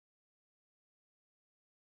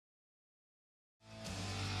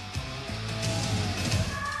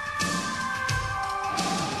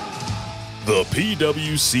The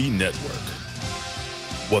PWC Network.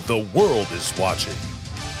 What the world is watching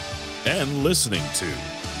and listening to.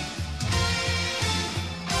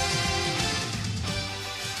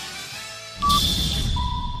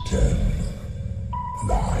 Ten,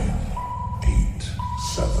 9, 8,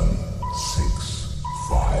 7, 6,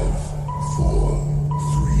 5, 4,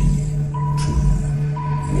 3, 2,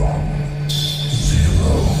 1,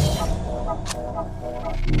 0.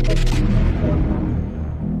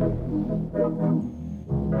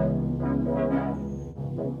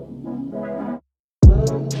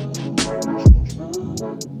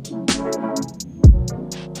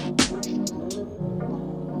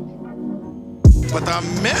 With a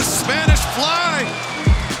missed Spanish fly.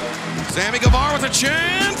 Sammy Guevara with a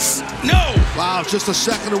chance. No. Wow, just a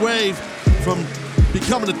second away from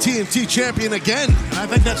becoming the TNT champion again. And I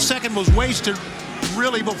think that second was wasted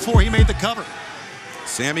really before he made the cover.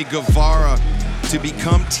 Sammy Guevara to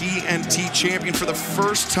become TNT champion for the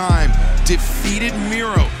first time. Defeated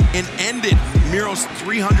Miro and ended Miro's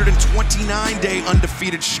 329-day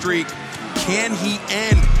undefeated streak. Can he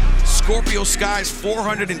end Scorpio Sky's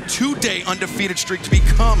 402-day undefeated streak to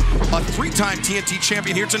become a three-time TNT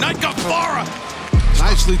champion here tonight? Guevara!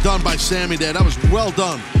 Nicely done by Sammy there. That was well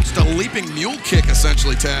done. Just a leaping mule kick,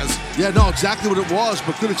 essentially, Taz. Yeah, no, exactly what it was,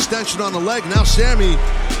 but good extension on the leg. Now Sammy,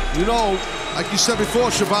 you know, like you said before,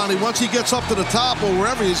 Schiavone, once he gets up to the top or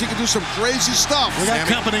wherever he is, he can do some crazy stuff. We got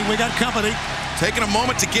company. Taking a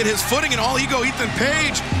moment to get his footing, and all ego Ethan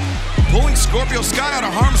Page pulling Scorpio Sky out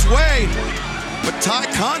of harm's way. But Ty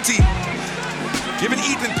Conti giving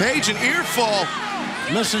Ethan Page an earful.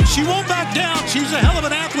 Listen, she won't back down. She's a hell of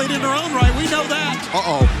an athlete in her own right. We know that.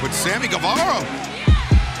 Uh-oh. With Sammy Guevara.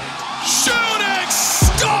 Shooting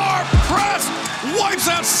star press. Wipes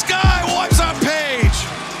out Sky, wipes out Page.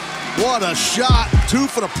 What a shot. 2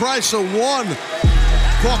 for the price of 1.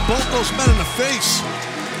 Caught both those men in the face.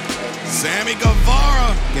 Sammy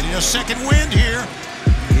Guevara getting a second wind here.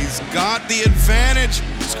 He's got the advantage.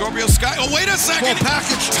 Scorpio Sky. Oh, wait a second. Full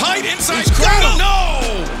package. Tight inside cradle. No.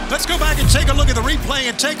 Let's go back and take a look at the replay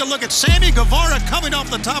and take a look at Sammy Guevara coming off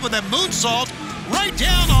the top of that moonsault right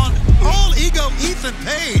down on all ego Ethan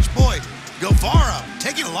Page. Boy, Guevara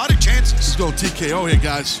taking a lot of chances. He's going TKO here,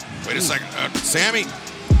 guys. Wait a second. Sammy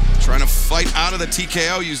trying to fight out of the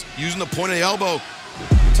TKO, using the point of the elbow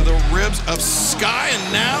to the ribs of Sky,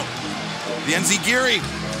 and now the Enziguri.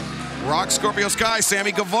 Rock Scorpio Sky,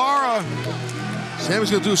 Sammy Guevara. Sammy's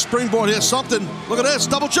gonna do a springboard here, something. Look at this,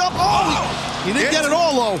 double jump. Oh, he didn't get it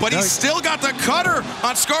all, though. But he still got the cutter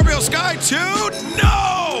on Scorpio Sky, too.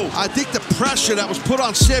 No! I think the pressure that was put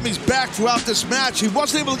on Sammy's back throughout this match, he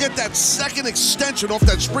wasn't able to get that second extension off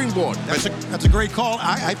that springboard. That's a great call.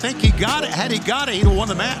 I think he got it. Had he got it, he'd have won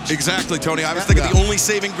the match. Exactly, Tony. I was thinking the only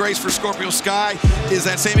saving grace for Scorpio Sky is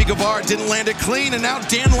that Sammy Guevara didn't land it clean, and now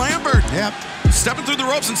Dan Lambert. Yep. Stepping through the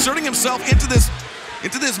ropes, inserting himself into this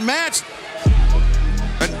match.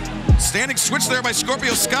 And standing switch there by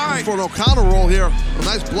Scorpio Sky. For an O'Connor roll here. A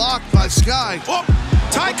nice block by Sky. Oh,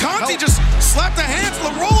 Ty Conti just slapped the hands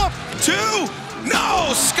of the roll-up. 2.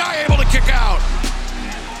 No, Sky able to kick out.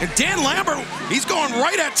 And Dan Lambert, he's going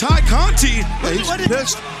right at Ty Conti. Yeah, he's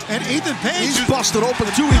pissed. And Ethan Page. He's busted open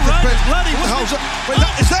the 2 Ethan Page. Bloody. What the hell's that? Wait,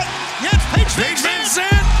 is that? Yeah, it's Page Van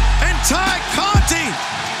Zandt and Ty Conti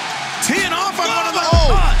teeing off on one of the...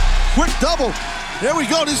 Quick double. There we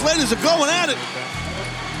go. These ladies are going at it.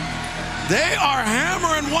 They are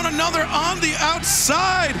hammering one another on the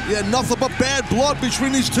outside. Yeah, nothing but bad blood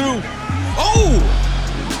between these two. Oh!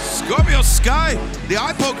 Scorpio Sky, the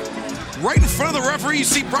eye poke right in front of the referee. You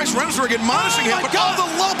see Bryce Remsburg admonishing him, but the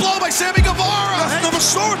low blow by Sammy Guevara. Ref never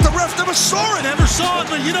saw it. The ref never saw it. Never saw it,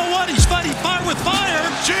 but you know what? He's fighting fire with fire.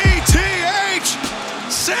 GTH!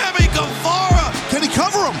 Sammy Guevara. Can he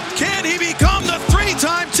cover him? Can he become the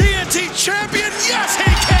 3-time TNT champion? Yes, he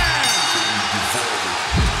can!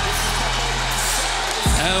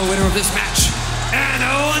 The winner of this match, and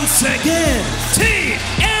once again,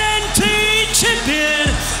 TNT champion,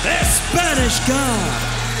 the Spanish God,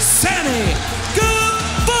 Sammy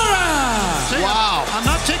Guevara. Wow. I'm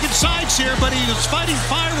not taking sides here, but he was fighting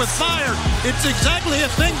fire with fire. It's exactly a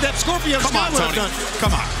thing that Scorpio Sky would have done.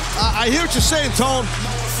 Come on. I hear what you're saying, Tone.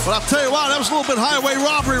 But I'll tell you what, that was a little bit highway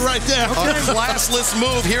robbery right there. A classless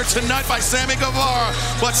move here tonight by Sammy Guevara.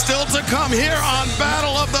 But still to come here on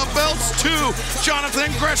Battle of the Belts 2. Jonathan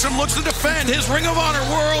Gresham looks to defend his Ring of Honor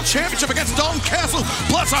World Championship against Dalton Castle.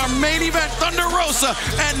 Plus our main event, Thunder Rosa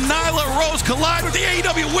and Nyla Rose collide with the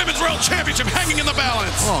AEW Women's World Championship hanging in the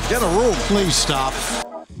balance. Oh, get a room. Please stop.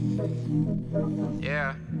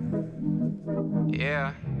 Yeah.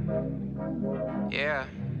 Yeah. Yeah.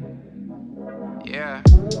 Yeah.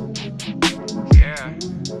 Yeah,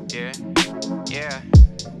 yeah, yeah,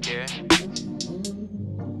 yeah.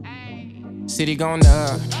 City going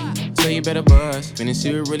up, so you better buzz. Finna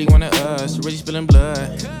see who really wanna us, really spilling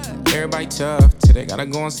blood. Everybody tough, till they gotta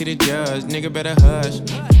go and see the judge. Nigga better hush.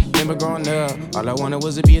 Remember growing up, all I wanted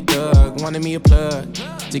was to be a thug. Wanted me a plug,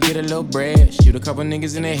 to get a little bread. Shoot a couple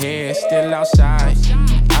niggas in the head, still outside.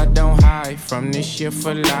 I don't hide from this shit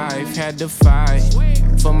for life. Had to fight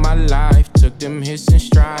for my life. Took them hits in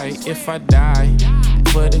stride. If I die,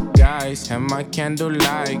 for the guys, have my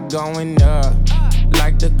candlelight going up.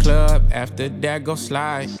 Like the club, after that go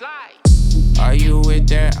slide. Are you with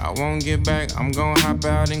that? I won't get back, I'm gon' hop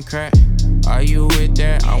out and crack. Are you with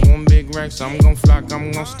that? I want big racks, I'm gon' flock,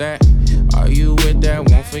 I'm gon' stack. Are you with that?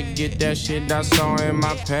 Won't forget that shit I saw in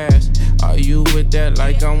my past. Are you with that?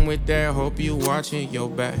 Like I'm with that, hope you watching your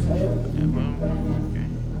back. Hope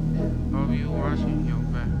you watching your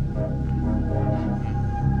back.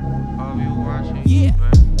 Hope you watching your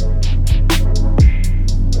back.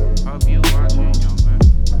 Hope you watching your back.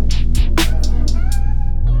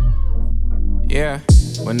 Yeah,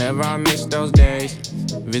 whenever I miss those days,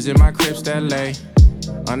 visit my cribs that lay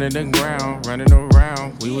under the ground, running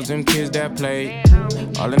around. We was them kids that played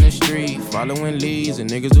all in the street, following leads and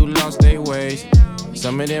niggas who lost their ways.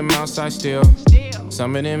 Some of them outside still,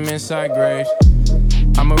 some of them inside graves.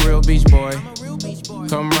 I'm a real beach boy,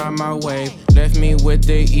 come ride my wave. Left me with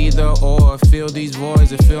the either or. Fill these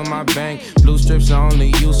voids and fill my bank. Blue strips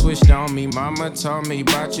only, you switched on me. Mama told me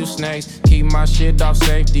about you snakes. Keep my shit off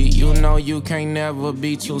safety. You know you can't never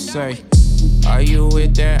be too safe. Are you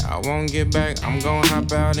with that? I won't get back, I'm gon'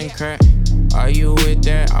 hop out and crack. Are you with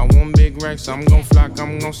that? I want big racks, I'm gon' flock,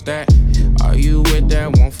 I'm gon' stack. Are you with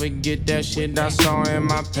that? Won't forget that shit I saw in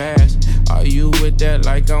my past. Are you with that?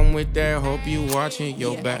 Like I'm with that, hope you watching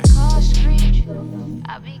your back.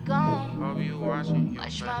 I be gone. Hope you watching your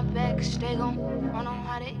Watch back. my back, stay gon' run on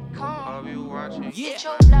how they come. Hope you watching. Get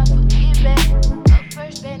your life, get back. Up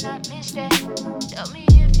first, better not miss that. Tell me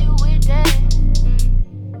if you with that.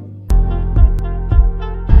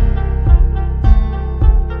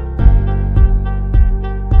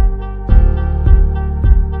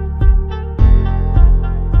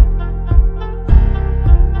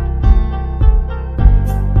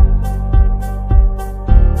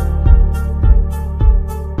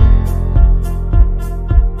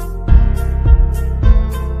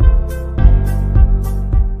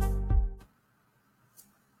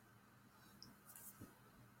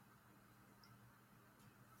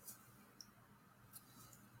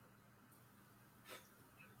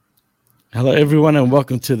 Hello, everyone, and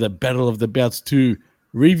welcome to the Battle of the Bouts 2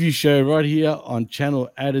 review show right here on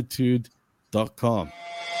channelattitude.com.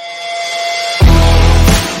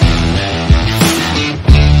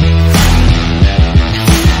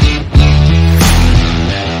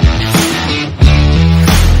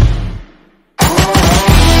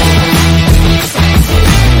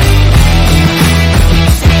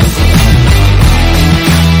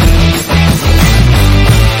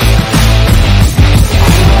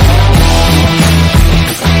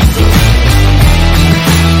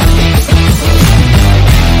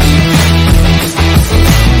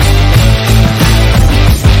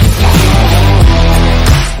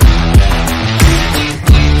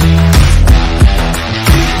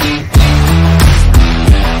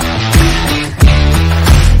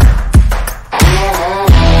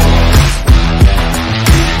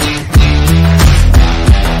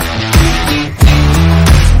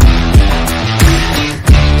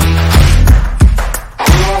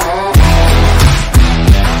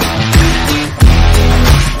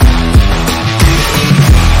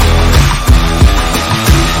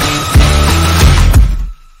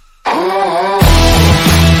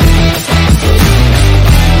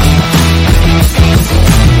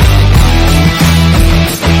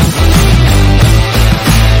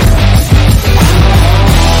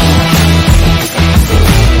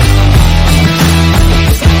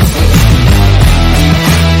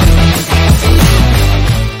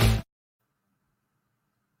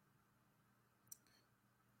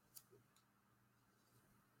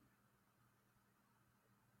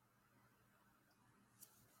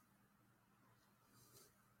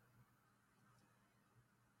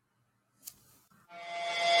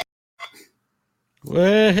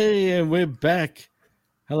 Well, hey, and we're back.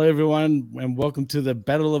 Hello, everyone, and welcome to the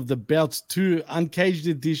Battle of the Bouts 2 Uncaged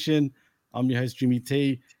Edition. I'm your host, Jimmy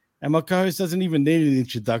T, and my co-host doesn't even need an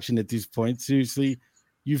introduction at this point. Seriously,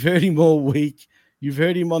 you've heard him all week. You've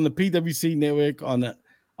heard him on the PWC network, on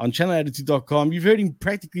channelattitude.com. You've heard him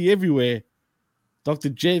practically everywhere. Dr.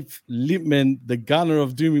 Jeff Lippman, the gunner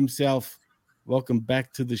of doom himself. Welcome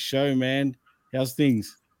back to the show, man. How's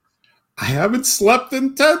things? I haven't slept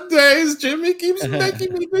in 10 days. Jimmy keeps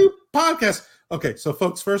making me do podcasts. Okay, so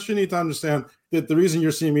folks, first you need to understand that the reason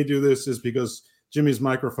you're seeing me do this is because Jimmy's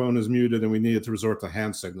microphone is muted and we needed to resort to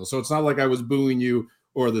hand signals. So it's not like I was booing you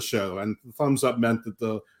or the show. And the thumbs up meant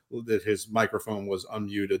that his microphone was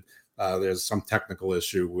unmuted. There's some technical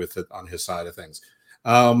issue with it on his side of things.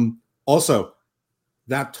 Also,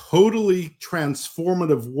 that totally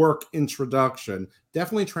transformative work introduction,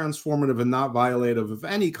 definitely transformative and not violative of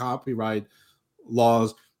any copyright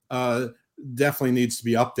laws, definitely needs to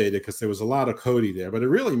be updated because there was a lot of Cody there. But it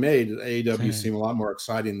really made AEW seem a lot more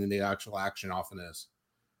exciting than the actual action often is.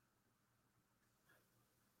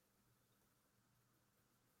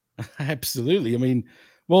 Absolutely. I mean,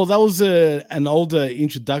 well, that was an older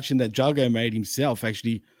introduction that Jargo made himself,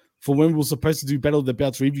 actually, for when we were supposed to do Battle of the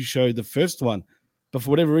Belts review show, the first one. But for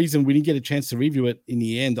whatever reason, we didn't get a chance to review it in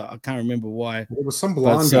the end. I can't remember why. There was some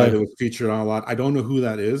blonde guy that was featured on a lot. I don't know who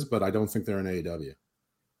that is, but I don't think they're in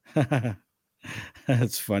AEW.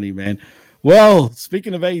 That's funny, man. Well,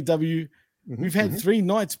 speaking of AEW, we've had 3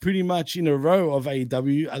 nights pretty much in a row of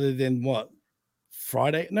AEW, other than what?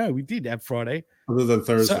 Friday? No, we did have Friday. Other than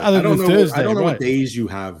Thursday. So I don't know what days you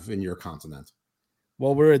have in your continent.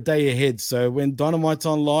 Well, we're a day ahead. So when Dynamite's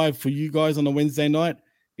on live for you guys on a Wednesday night,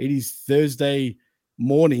 it is Thursday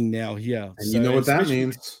morning now here. And you know what that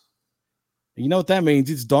means. You know what that means?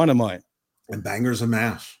 It's Dynamite. And bangers and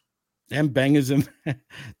mash. And bangers and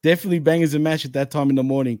definitely bangers and mash at that time in the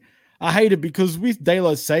morning. I hate it because with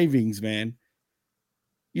daylight savings, man,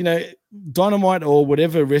 you know, Dynamite or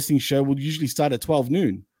whatever wrestling show will usually start at 12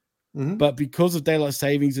 noon. But because of daylight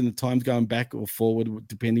savings and the times going back or forward,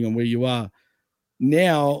 depending on where you are,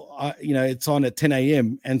 now, you know, it's on at 10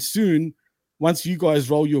 a.m. And soon, once you guys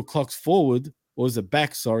roll your clocks forward, or is it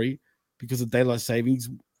back, sorry, because of daylight savings,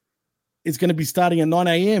 it's going to be starting at 9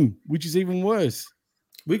 a.m., which is even worse.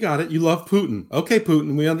 We got it. You love Putin. Okay,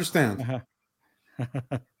 Putin, we understand.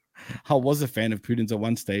 I was a fan of Putin's at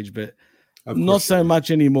one stage, but not so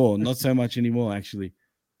much anymore. Not so much anymore, actually.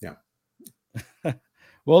 Yeah.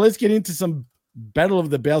 Well, let's get into some Battle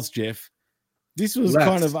of the Belts, Jeff. This was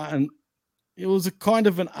kind of an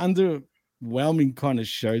underwhelming kind of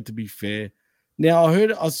show, to be fair. Now,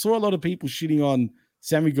 I saw a lot of people shitting on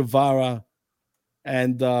Sammy Guevara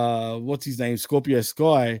and what's his name, Scorpio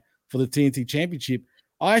Sky, for the TNT Championship.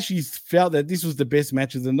 I actually felt that this was the best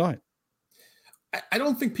match of the night. I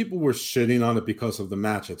don't think people were shitting on it because of the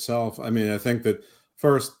match itself. I mean, I think that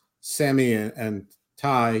first, Sammy and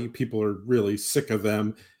Ty, people are really sick of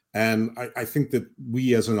them. And I think that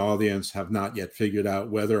we as an audience have not yet figured out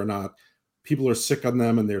whether or not people are sick of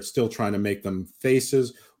them and they're still trying to make them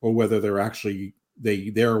faces, or whether they're actually,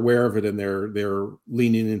 they're aware of it and they're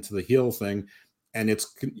leaning into the heel thing. And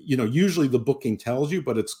it's, you know, usually the booking tells you,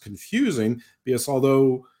 but it's confusing because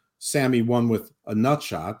although Sammy won with a nut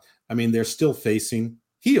shot, I mean, they're still facing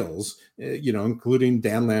heels, you know, including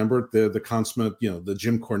Dan Lambert, the consummate, you know, the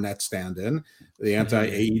Jim Cornette stand-in, the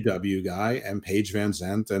anti-AEW guy, and Paige Van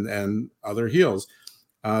Zandt and other heels.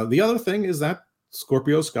 The other thing is that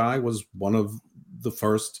Scorpio Sky was one of the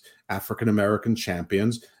first African-American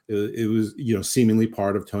champions. It was, you know, seemingly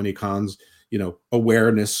part of Tony Khan's, you know,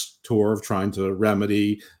 awareness tour of trying to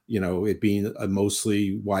remedy, you know, it being a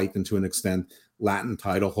mostly white and to an extent Latin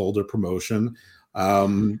title holder promotion.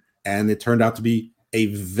 And it turned out to be a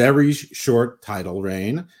very short title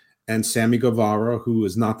reign. And Sammy Guevara, who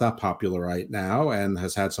is not that popular right now and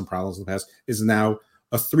has had some problems in the past, is now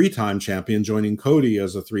a 3-time champion, joining Cody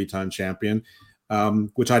as a 3-time champion,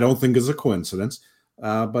 which I don't think is a coincidence.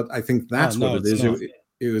 But I think that's what it is.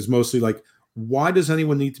 It was mostly like, why does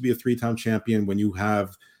anyone need to be a 3-time champion when you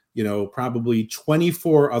have, you know, probably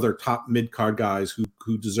 24 other top mid-card guys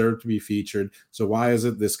who deserve to be featured? So why is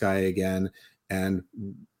it this guy again? And,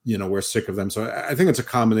 you know, we're sick of them. So I think it's a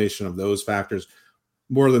combination of those factors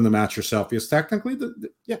more than the match itself. Because technically,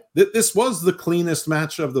 this was the cleanest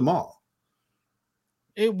match of them all.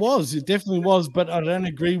 It definitely was, but I don't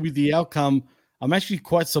agree with the outcome. I'm actually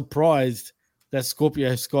quite surprised that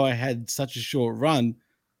Scorpio Sky had such a short run,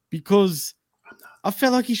 because I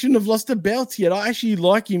felt like he shouldn't have lost the belt yet. I actually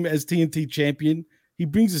like him as TNT champion. He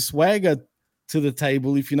brings a swagger to the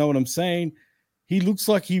table, if you know what I'm saying. He looks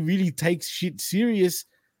like he really takes shit serious,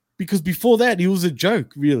 because before that, he was a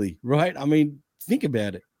joke, really, right? I mean, think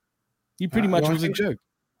about it. He pretty much was a joke.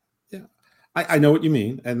 Yeah, I know what you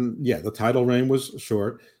mean. And yeah, the title reign was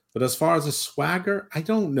short. But as far as a swagger, I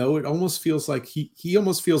don't know. It almost feels like he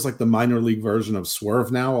almost feels like the minor league version of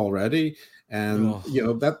Swerve now already. And, you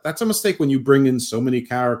know, that's a mistake when you bring in so many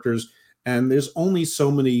characters, and there's only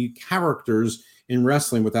so many characters in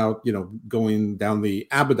wrestling without, going down the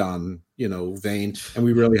Abaddon, vein. And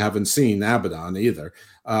we really haven't seen Abaddon either,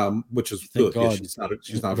 which is Thank good. Yeah, God.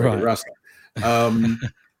 she's not a very good wrestler.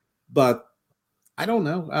 But I don't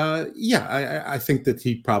know. I think that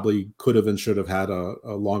he probably could have and should have had a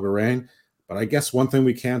longer reign. But I guess one thing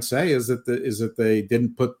we can't say is that they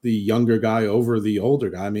didn't put the younger guy over the older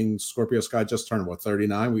guy. I mean, Scorpio Sky just turned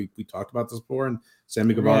 39. We talked about this before, and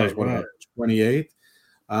Sammy Guevara is about 28.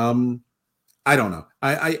 I don't know.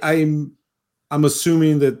 I'm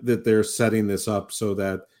assuming that they're setting this up so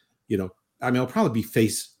that it'll probably be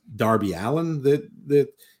face Darby Allin that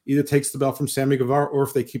either takes the belt from Sammy Guevara, or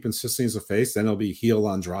if they keep insisting he's a face, then it'll be heel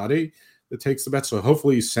Andrade that takes the belt. So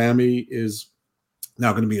hopefully Sammy is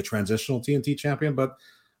now going to be a transitional TNT champion. But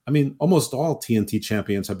I mean, almost all TNT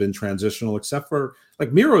champions have been transitional, except for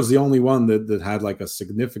like Miro is the only one that had like a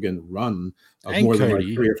significant run of more than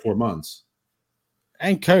like 3 or 4 months.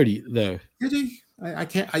 And Cody, though. Did he? I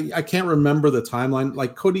can't remember the timeline.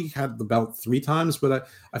 Like Cody had the belt 3 times, but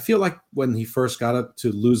I feel like when he first got it,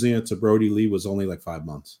 to losing it to Brody Lee was only like 5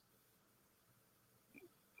 months.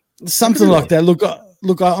 Something like that.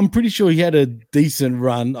 Look, I'm pretty sure he had a decent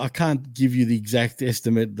run. I can't give you the exact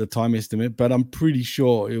estimate, the time estimate, but I'm pretty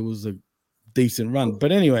sure it was a decent run.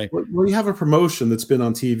 But anyway. Well, you have a promotion that's been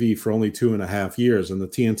on TV for only 2.5 years, and the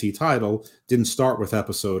TNT title didn't start with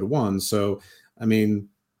episode 1. So, I mean,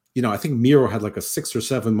 I think Miro had like a 6 or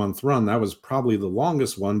 7 month run. That was probably the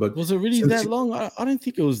longest one. But was it really that long? I don't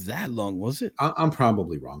think it was that long, was it? I'm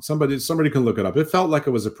probably wrong. Somebody can look it up. It felt like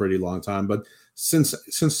it was a pretty long time. But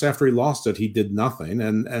since after he lost it, he did nothing,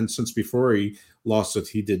 and since before he lost it,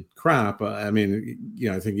 he did crap. I mean,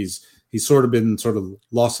 I think he's sort of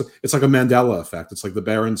lost. It's like a Mandela effect. It's like the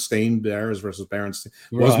Berenstain Bears versus Berenstain.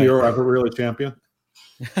 Right. Was Miro ever really champion?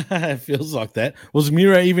 It feels like that. Was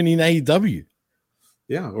Miro even in AEW?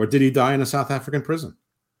 Yeah, or did he die in a South African prison?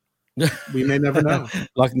 We may never know.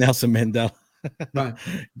 Like Nelson Mandela. Right.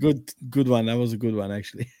 Good one. That was a good one,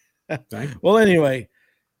 actually. Well, anyway,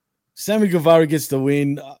 Sammy Guevara gets the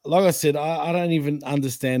win. Like I said, I don't even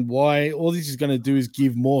understand why. All this is going to do is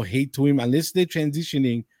give more heat to him. Unless they're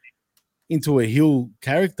transitioning into a heel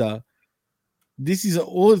character, this is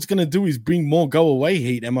all it's going to do is bring more go-away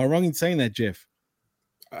heat. Am I wrong in saying that, Jeff?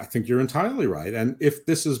 I think you're entirely right. And if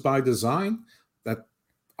this is by design, that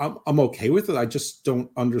I'm okay with it. I just don't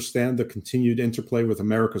understand the continued interplay with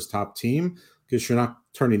America's Top Team, because you're not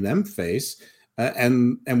turning them face.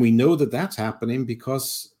 And we know that that's happening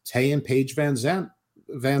because Tay and Paige Van Zandt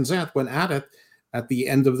went at it at the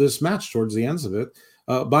end of this match, towards the ends of it.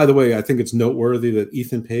 By the way, I think it's noteworthy that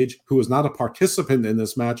Ethan Page, who was not a participant in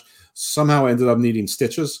this match, somehow ended up needing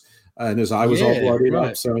stitches, and his eye was all bloodied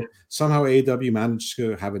up. So somehow AEW managed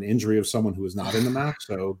to have an injury of someone who was not in the match.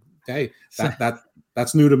 So hey,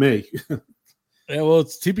 that's new to me. Yeah, well,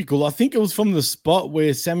 it's typical. I think it was from the spot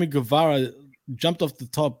where Sammy Guevara jumped off the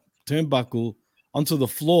top turnbuckle onto the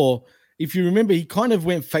floor. If you remember, he kind of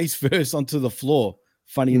went face first onto the floor,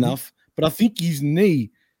 funny enough. But I think his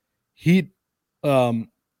knee hit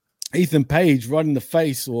Ethan Page right in the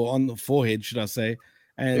face, or on the forehead, should I say.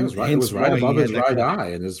 And it was right above his right eye,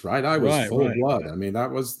 and his right eye was full of blood. I mean,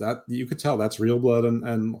 that you could tell that's real blood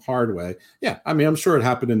and hard way. Yeah, I mean, I'm sure it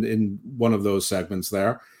happened in one of those segments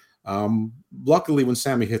there. Luckily, when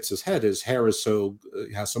Sammy hits his head, his hair is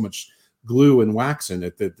has so much glue and wax in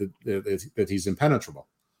it that he's impenetrable.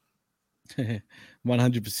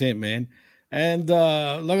 100%, man. And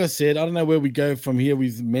like I said, I don't know where we go from here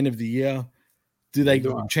with Men of the Year. Do they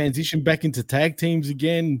transition back into tag teams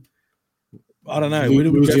again? I don't know. Where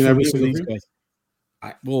do we go from here with these guys?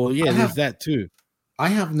 There's that too. I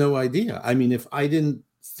have no idea. I mean, if I didn't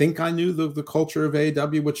think I knew the culture of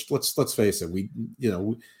AEW, which let's face it,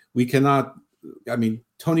 we cannot. I mean,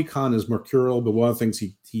 Tony Khan is mercurial, but one of the things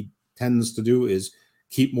he tends to do is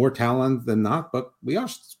keep more talent than not. But we are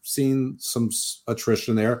seeing some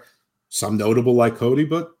attrition there. Some notable like Cody,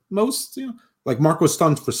 but most, like Marco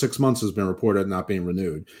Stunt for 6 months has been reported not being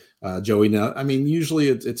renewed. Joey, I mean, usually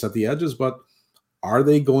it's at the edges, but are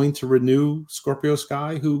they going to renew Scorpio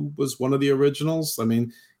Sky, who was one of the originals? I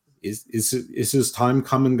mean, is his time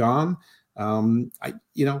come and gone? I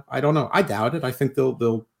don't know. I doubt it. I think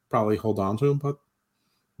they'll probably hold on to him, but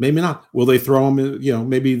maybe not. Will they throw him?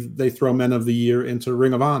 Maybe they throw Men of the Year into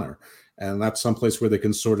Ring of Honor, and that's someplace where they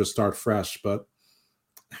can sort of start fresh. But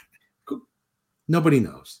nobody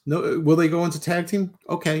knows. No, will they go into tag team?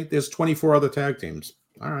 Okay, there's 24 other tag teams.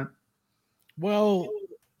 All right. Well,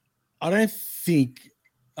 I don't think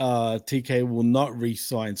TK will not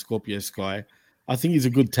re-sign Scorpio Sky. I think he's a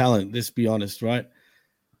good talent. Let's be honest, right?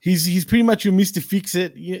 He's pretty much your Mr.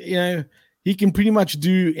 Fix-It. he can pretty much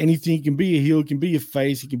do anything. He can be a heel, he can be a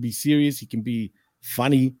face, he can be serious, he can be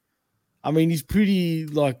funny. I mean, he's pretty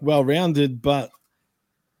like well-rounded, but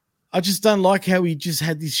I just don't like how he just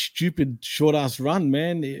had this stupid short-ass run,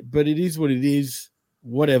 man. But it is what it is.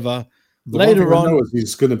 Whatever. The Later one thing I know on, is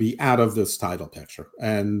he's going to be out of this title picture,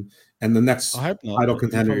 and the next I hope not. title You're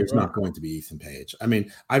contender probably is not going to be Ethan Page. I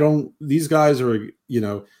mean, I don't. These guys are,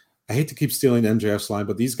 I hate to keep stealing MJF's line,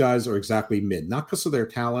 but these guys are exactly mid, not because of their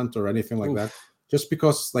talent or anything like that, just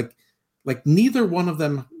because like neither one of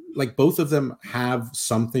them, like both of them have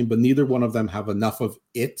something, but neither one of them have enough of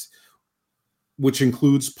it, which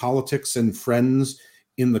includes politics and friends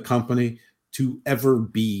in the company, to ever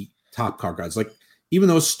be top card guys. Like, even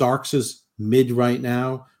though Starks is mid right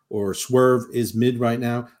now, or Swerve is mid right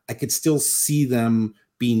now, I could still see them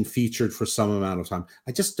being featured for some amount of time.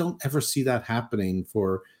 I just don't ever see that happening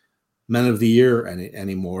for Men of the Year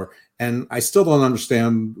anymore. And I still don't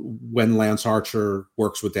understand when Lance Archer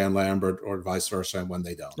works with Dan Lambert or vice versa, and when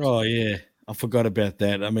they don't. Oh, yeah. I forgot about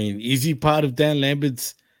that. I mean, is he part of Dan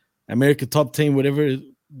Lambert's America Top Team, whatever,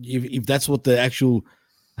 if that's what the actual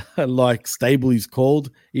like stable is called,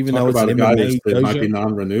 even Talk though it's about an a guy MMA that might dojo? be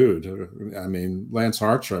non-renewed. I mean, Lance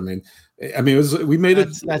Archer. I mean, it was, we made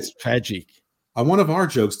that's tragic. On one of our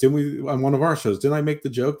jokes, didn't we? On one of our shows, didn't I make the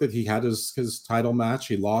joke that he had his title match,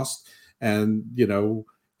 he lost, and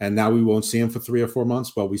and now we won't see him for 3 or 4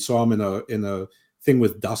 months. But we saw him in a thing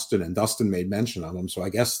with Dustin, and Dustin made mention of him. So I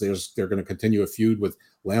guess they're going to continue a feud with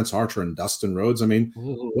Lance Archer and Dustin Rhodes. I mean,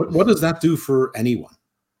 what does that do for anyone?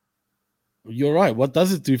 You're right. What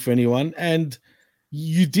does it do for anyone? And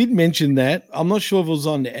you did mention that. I'm not sure if it was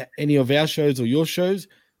on any of our shows or your shows,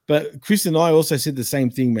 but Chris and I also said the same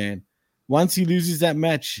thing, man. Once he loses that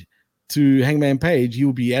match to Hangman Page, he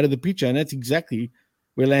will be out of the picture. And that's exactly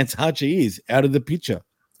where Lance Archer is, out of the picture.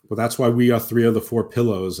 Well, that's why we are 3 of the 4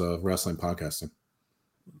 pillars of wrestling podcasting.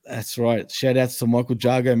 That's right. Shout outs to Michael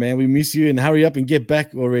Jargo, man. We miss you, and hurry up and get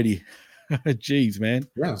back already. Jeez, man.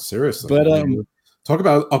 Yeah, seriously. But talk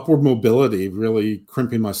about upward mobility, really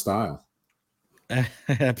crimping my style.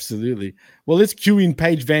 Absolutely. Well, let's cue in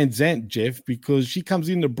Paige Van Zant, Jeff, because she comes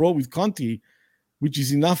in the brawl with Conti, which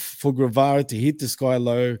is enough for Guevara to hit the sky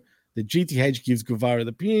low. The GTH gives Guevara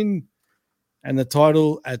the pin and the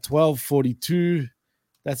title at 12:42.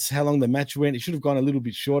 That's how long the match went. It should have gone a little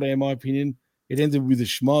bit shorter, in my opinion. It ended with a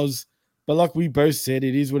schmoz. But like we both said,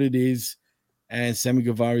 it is what it is. And Sammy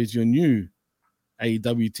Guevara is your new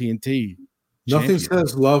AEW TNT Nothing champion.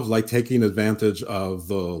 says love like taking advantage of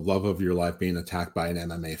the love of your life being attacked by an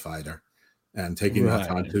MMA fighter and taking that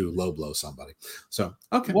time to low blow somebody. So,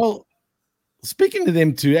 okay. Well, speaking to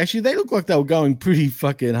them too, actually, they look like they were going pretty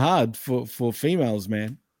fucking hard for females,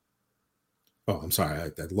 man. Oh, I'm sorry.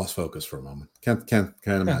 I lost focus for a moment. Can't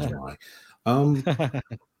imagine why.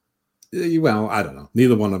 Well, I don't know.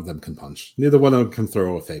 Neither one of them can punch. Neither one of them can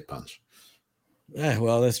throw a fake punch. Yeah,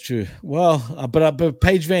 well, that's true. Well, but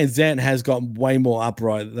Paige Van Zant has got way more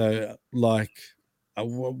upright though. Like,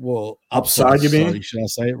 upside. You mean? Sorry, should I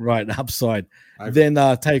say it right? Upside. Than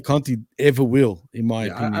Tay Conti ever will, in my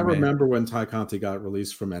opinion. I remember when Tay Conti got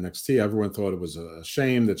released from NXT, everyone thought it was a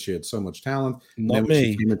shame that she had so much talent. Not and then me.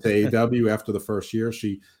 When she came into AEW after the first year,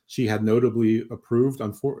 she had notably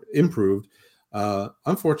improved.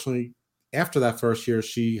 Unfortunately, after that first year,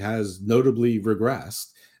 she has notably regressed.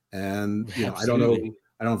 And I don't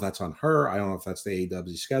know if that's on her. I don't know if that's the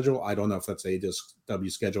AEW schedule. I don't know if that's the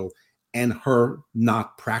AEW schedule and her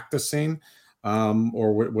not practicing,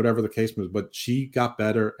 or whatever the case was. But she got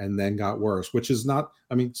better and then got worse, which is not.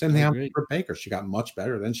 I mean, same thing for Baker. She got much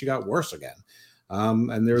better, then she got worse again.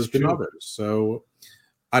 And there's been others. So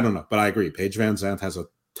I don't know, but I agree. Paige Van Zant has a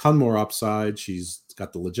ton more upside. She's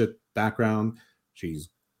got the legit background. She's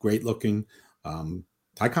great looking.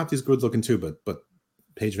 Tay Conti's good looking too, but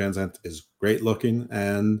Paige Van Zant is great looking,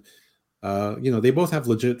 and they both have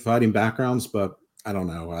legit fighting backgrounds, but I don't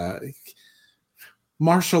know.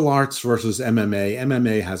 Martial arts versus MMA.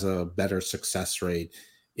 MMA has a better success rate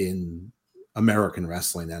in American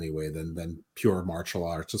wrestling anyway than pure martial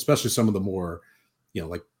arts, especially some of the more,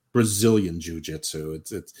 like Brazilian jiu-jitsu.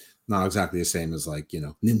 It's not exactly the same as like,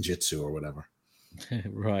 ninjutsu or whatever.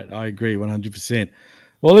 Right. I agree 100%.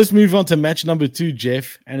 Well, let's move on to match number 2,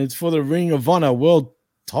 Jeff, and it's for the Ring of Honor World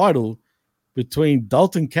title between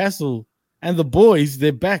Dalton Castle and the boys.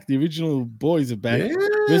 They're back. The original boys are back. Yeah,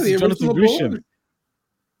 versus Jonathan Grisham. Boys.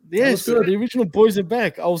 Yes, the original boys are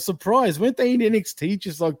back. I was surprised. Weren't they in NXT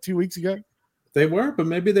just like 2 weeks ago? They were, but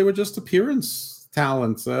maybe they were just appearance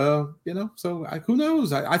talents. So who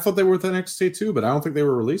knows? I thought they were with NXT too, but I don't think they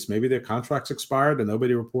were released. Maybe their contracts expired and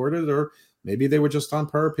nobody reported, or maybe they were just on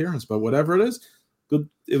per appearance. But whatever it is, good.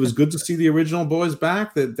 It was good to see the original boys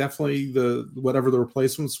back. That definitely whatever the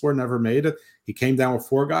replacements were never made it. He came down with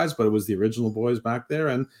 4 guys, but it was the original boys back there.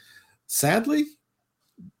 And sadly,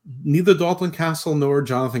 neither Dalton Castle nor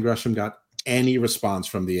Jonathan Gresham got any response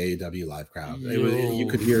from the AEW live crowd. You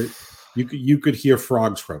could hear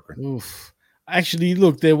frogs croaking. Oof. Actually,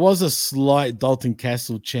 look, there was a slight Dalton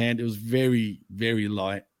Castle chant. It was very, very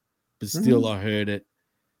light, but still I heard it.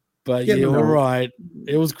 But all right.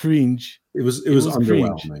 It was cringe. It was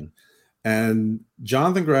underwhelming. Cringe. And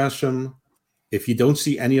Jonathan Gresham, if you don't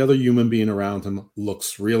see any other human being around him,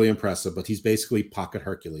 looks really impressive. But he's basically Pocket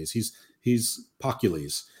Hercules. He's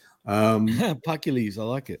Pocules. Pocules, I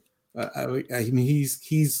like it. I mean,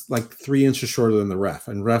 he's like 3 inches shorter than the ref,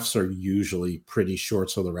 and refs are usually pretty short,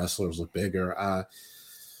 so the wrestlers look bigger.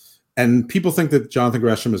 And people think that Jonathan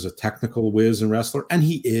Gresham is a technical whiz and wrestler, and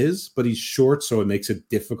he is, but he's short, so it makes it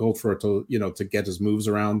difficult for it to to get his moves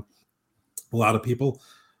around a lot of people.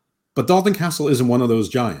 But Dalton Castle isn't one of those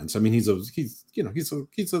giants. I mean, he's a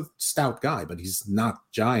stout guy, but he's not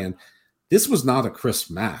giant. This was not a crisp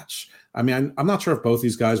match. I mean, I'm not sure if both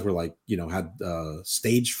these guys were had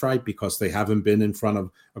stage fright because they haven't been in front of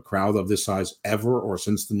a crowd of this size ever or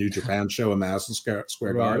since the New Japan show in Madison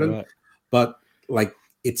Square Garden. Right. But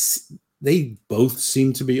they both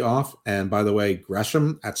seem to be off. And by the way,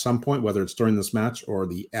 Gresham, at some point, whether it's during this match or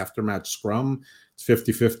the after-match scrum, it's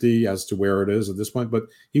 50-50 as to where it is at this point. But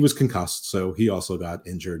he was concussed, so he also got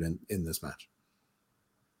injured in this match.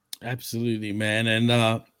 Absolutely, man.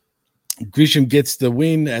 And Gresham gets the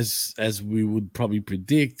win, as we would probably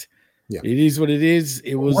predict. Yeah. It is what it is.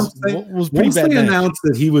 It was pretty bad. They announced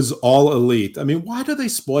that he was all elite. I mean, why do they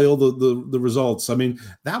spoil the results? I mean,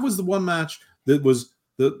 that was the one match that was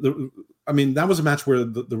that was a match where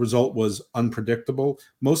the result was unpredictable,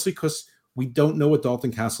 mostly because we don't know what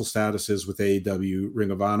Dalton Castle's status is with AEW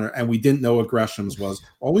Ring of Honor, and we didn't know what Gresham's was.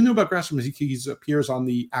 All we knew about Gresham is he appears on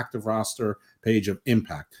the active roster page of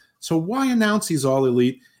Impact. So why announce he's all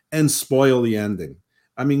elite and spoil the ending?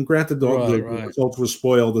 I mean, granted, the results were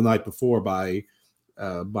spoiled the night before by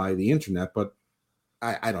the internet, but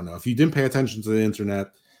I don't know. If you didn't pay attention to the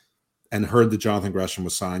internet and heard that Jonathan Gresham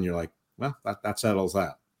was signed, you're like, well, that settles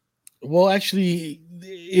that. Well, actually,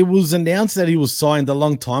 it was announced that he was signed a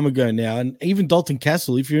long time ago now, and even Dalton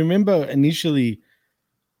Castle, if you remember initially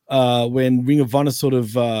when Ring of Honor sort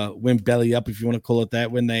of went belly up, if you want to call it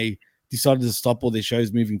that, when they decided to stop all their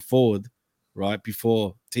shows moving forward, right,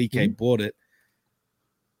 before TK bought it,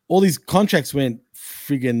 all these contracts went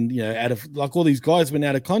friggin', out of, all these guys went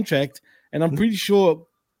out of contract. And I'm pretty sure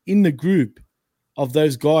in the group of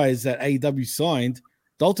those guys that AEW signed,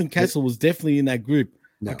 Dalton Castle was definitely in that group.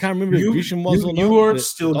 No. I can't remember if Gresham was or not. You are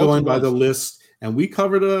still going by the list, and we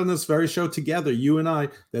covered it on this very show together, you and I,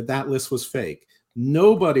 that list was fake.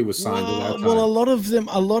 Nobody was signed at that time.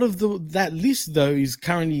 Well, that list though is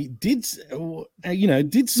currently did sign with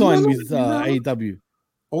AEW.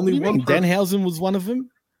 Only one. Danhausen was one of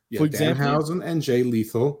them. Yeah, for example, Danhausen and Jay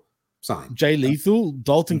Lethal signed. Jay Lethal,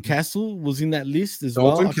 Dalton Castle was in that list as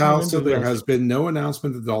well. Dalton Castle, there has been no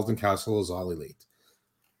announcement that Dalton Castle is all elite.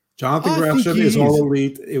 Jonathan Gresham is all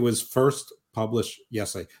elite. It was first published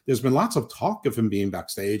yesterday. There's been lots of talk of him being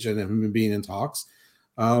backstage and him being in talks.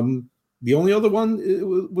 The only other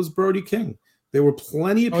one was Brody King. There were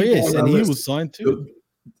plenty of people. Oh, yes, and he was signed too.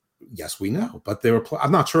 Yes, we know, but there were.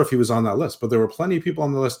 I'm not sure if he was on that list, but there were plenty of people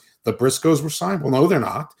on the list. The Briscoes were signed. Well, no, they're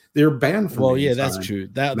not. They're banned from. Well, yeah, that's true.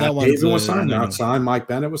 That one was signed, not signed. Mike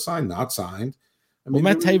Bennett was signed, not signed.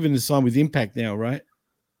 Matt Taven is signed with Impact now, right?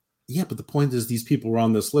 Yeah, but the point is, these people were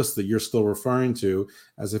on this list that you're still referring to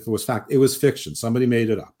as if it was fact. It was fiction. Somebody made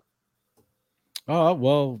it up. Oh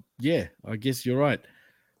well, yeah, I guess you're right.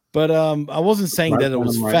 But I wasn't saying that it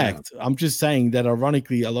was fact. I'm just saying that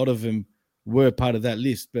ironically, a lot of them were part of that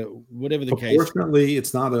list. But whatever the case, unfortunately,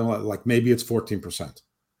 it's not like maybe it's 14%.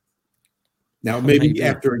 Now, maybe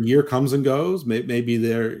after a year comes and goes,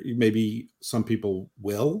 maybe some people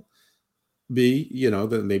will be,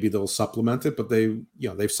 that maybe they'll supplement it. But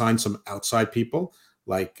they've signed some outside people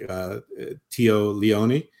like Tio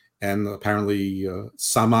Leone and apparently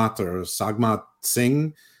Samat or Sagmat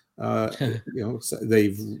Singh.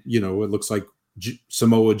 They've, it looks like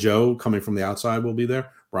Samoa Joe coming from the outside will be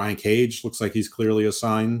there. Brian Cage looks like he's clearly a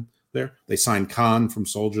sign there. They signed Khan from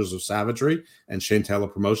Soldiers of Savagery and Shane Taylor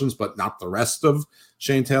Promotions, but not the rest of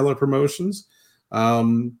Shane Taylor Promotions.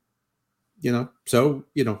 So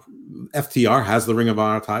FTR has the Ring of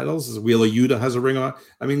Honor titles. Wheeler Yuta has a Ring of Honor.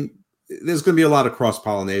 I mean, there's going to be a lot of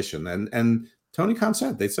cross-pollination. And Tony Khan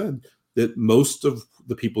said that most of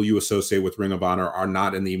the people you associate with Ring of Honor are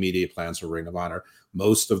not in the immediate plans for Ring of Honor.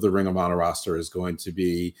 Most of the Ring of Honor roster is going to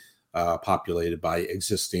be populated by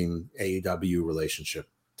existing AEW relationship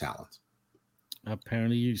talent.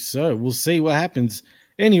 Apparently so. We'll see what happens.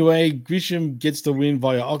 Anyway, Gresham gets the win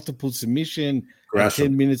via octopus submission at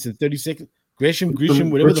 10 minutes and 30 seconds. Gresham,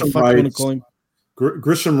 whatever the fuck you want to call him.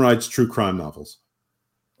 Gresham writes true crime novels.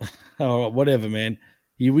 Oh, whatever, man.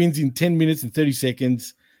 He wins in 10 minutes and 30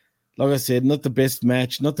 seconds. Like I said, not the best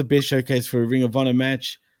match, not the best showcase for a Ring of Honor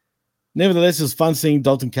match. Nevertheless, it was fun seeing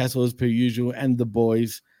Dalton Castle as per usual and the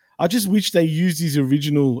boys. I just wish they used his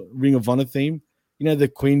original Ring of Honor theme. You know, the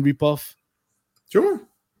Queen ripoff. Sure.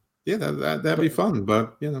 Yeah, that'd be fun,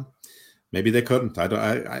 but maybe they couldn't.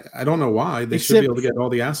 I don't know why. They should be able to get all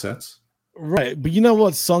the assets. Right, but you know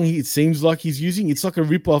what song it seems like he's using? It's like a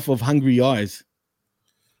ripoff of Hungry Eyes.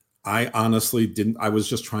 I honestly didn't. I was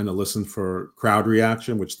just trying to listen for crowd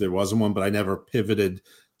reaction, which there wasn't one, but I never pivoted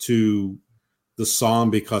to the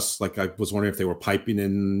song because, like, I was wondering if they were piping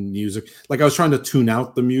in music. Like, I was trying to tune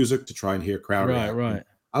out the music to try and hear crowd reaction. Right.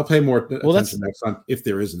 I'll pay more attention next time if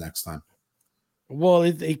there is a next time. Well,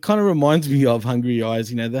 it kind of reminds me of Hungry Eyes,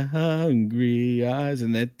 the Hungry Eyes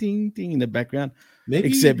and that ding ding in the background.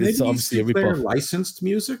 Except it's obviously a ripoff. Licensed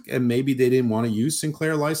music, and maybe they didn't want to use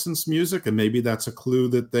Sinclair licensed music, and maybe that's a clue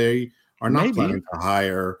that they are not planning to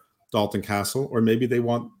hire Dalton Castle, or maybe they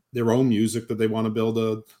want their own music that they want to build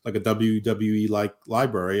a WWE like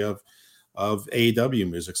library of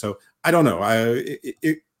AEW music. So I don't know.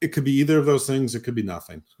 It could be either of those things. It could be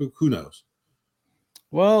nothing. Who knows?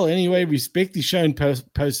 Well, anyway, respect is shown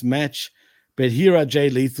post-match, but here are Jay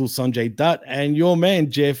Lethal, Sanjay Dutt, and your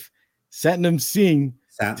man, Jeff, Satnam Singh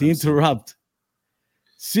to interrupt.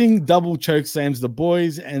 Singh double choke slams the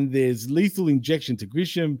boys, and there's lethal injection to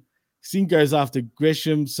Gresham. Singh goes after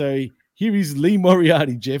Gresham, so here is Lee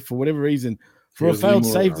Moriarty, Jeff, for whatever reason, for a failed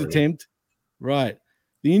saves attempt. Right.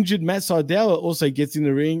 The injured Matt Sydal also gets in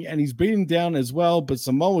the ring, and he's beaten down as well, but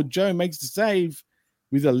Samoa Joe makes the save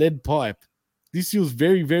with a lead pipe. This feels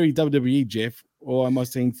very, very WWE, Jeff, or am I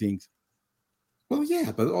saying things? Well,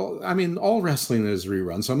 yeah, but all wrestling is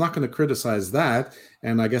rerun, so I'm not going to criticize that.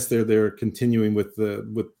 And I guess they're continuing with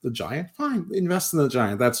the Giant. Fine, invest in the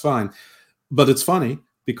Giant. That's fine. But it's funny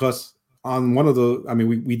because on one of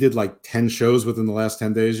we did like 10 shows within the last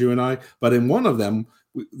 10 days, you and I. But in one of them,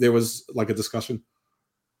 there was like a discussion.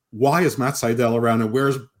 Why is Matt Sydal around, and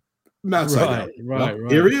where's Matt Sydal? Right.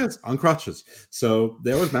 Here he is on crutches. So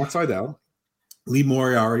there was Matt Sydal. Lee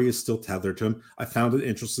Moriarty is still tethered to him. I found it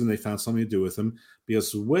interesting. They found something to do with him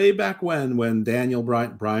because way back when Brian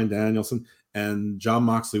Danielson and John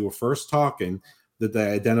Moxley were first talking, that they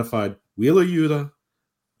identified Wheeler Yuta,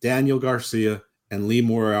 Daniel Garcia, and Lee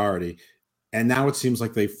Moriarty. And now it seems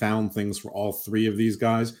like they found things for all three of these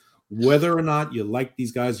guys. Whether or not you like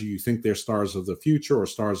these guys or you think they're stars of the future or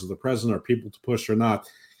stars of the present or people to push or not,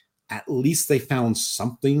 at least they found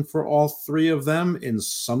something for all three of them in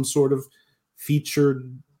some sort of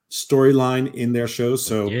featured storyline in their shows.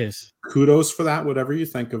 So kudos for that, whatever you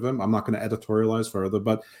think of them. I'm not going to editorialize further,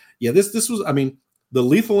 but yeah, this was, the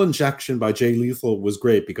lethal injection by Jay Lethal was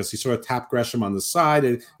great because he sort of tapped Gresham on the side.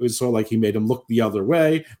 It was sort of like he made him look the other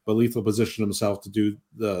way, but Lethal positioned himself to do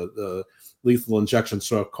the lethal injection,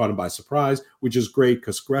 sort of caught him by surprise, which is great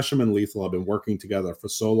because Gresham and Lethal have been working together for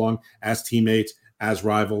so long as teammates, as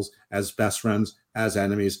rivals, as best friends, as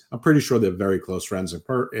enemies. I'm pretty sure they're very close friends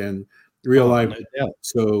in real life.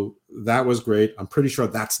 So that was great. I'm pretty sure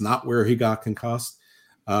that's not where he got concussed.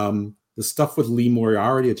 The stuff with Lee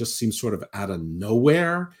Moriarty, it just seems sort of out of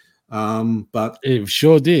nowhere. But it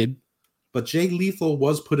sure did. But Jay Lethal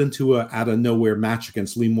was put into a out of nowhere match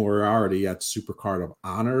against Lee Moriarty at Supercard of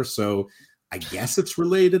Honor. So I guess it's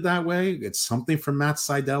related that way. It's something for Matt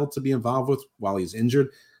Sydal to be involved with while he's injured.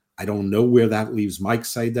 I don't know where that leaves Mike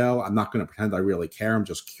Sydal. I'm not going to pretend I really care. I'm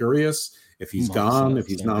just curious if he's gone, if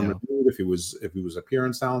he's not renewed, if he was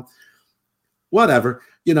appearance talent, whatever.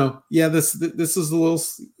 This was a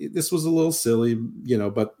little silly,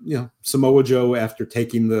 but Samoa Joe, after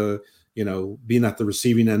taking the, being at the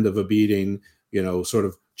receiving end of a beating, sort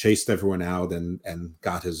of chased everyone out and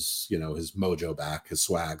got his, his mojo back, his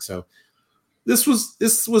swag. So this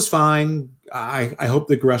was fine. I hope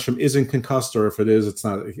that Gresham isn't concussed, or if it is, it's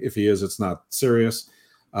not. If he is, it's not serious.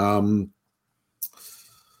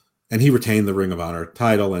 And he retained the Ring of Honor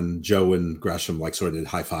title, and Joe and Gresham sort of did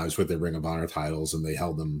high fives with their Ring of Honor titles, and they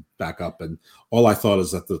held them back up. And all I thought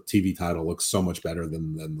is that the TV title looks so much better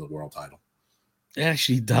than the world title. It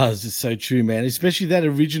actually does. It's so true, man. Especially that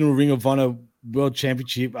original Ring of Honor World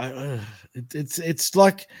Championship. It's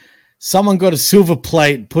like someone got a silver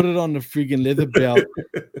plate, put it on the friggin' leather belt,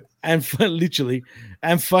 and literally,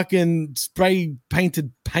 and fucking spray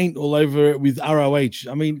painted paint all over it with ROH.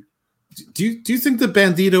 Do you think that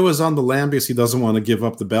Bandito is on the lam because he doesn't want to give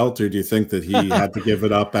up the belt, or do you think that he had to give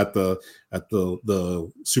it up at the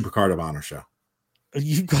Supercard of Honor show?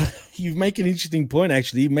 You make an interesting point,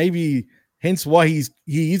 actually. Maybe hence why he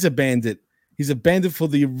is a bandit. He's a bandit for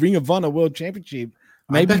the Ring of Honor World Championship.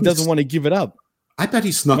 Maybe he doesn't want to give it up. I bet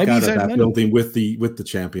he snuck out of that building with the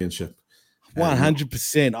championship.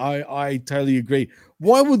 100%. I totally agree.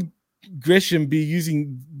 Why would Gresham be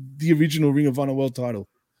using the original Ring of Honor World title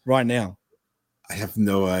right now? I have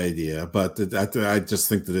no idea, but I just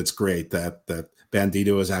think that it's great that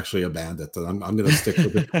Bandito is actually a bandit. I'm going to stick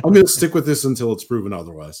with it. I'm going to stick with this until it's proven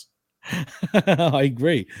otherwise. I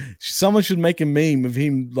agree. Someone should make a meme of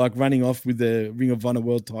him like running off with the Ring of Honor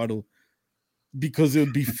World title because it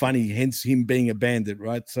would be funny. Hence him being a bandit,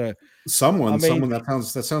 right? So someone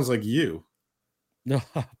that sounds like you. No,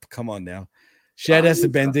 come on now. Shout out to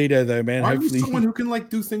Bandito though, man. Hopefully, someone who can like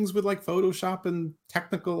do things with like Photoshop and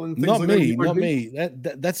technical and things not like me, that. Not me.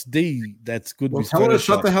 That's D. That's good. Well, tell her to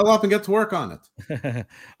shut the hell up and get to work on it.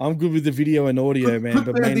 I'm good with the video and audio, man.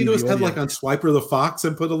 Put Bandito's head like on Swiper the Fox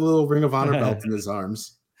and put a little Ring of Honor belt in his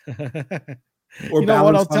arms. Or you know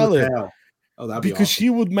what? I'll tell her. Oh, that'd be because awesome. She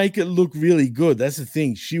would make it look really good. That's the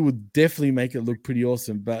thing. She would definitely make it look pretty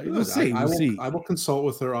awesome. But we'll see. I will consult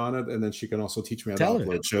with her on it, and then she can also teach me how to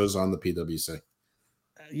upload shows on the PWC.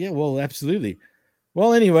 Yeah, well, absolutely.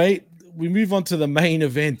 Well, anyway, we move on to the main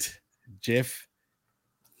event, Jeff.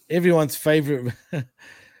 Everyone's favorite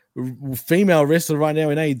female wrestler right now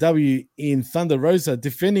in AEW in Thunder Rosa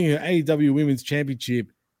defending her AEW Women's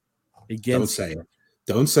Championship against...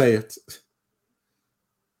 Don't say it.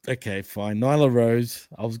 Okay, fine. Nyla Rose.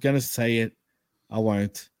 I was going to say it. I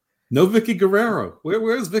won't. No Vicky Guerrero.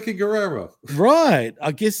 Where's Vicky Guerrero? Right.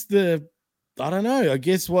 I don't know. I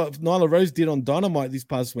guess what Nyla Rose did on Dynamite this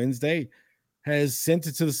past Wednesday has sent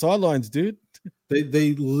it to the sidelines, dude.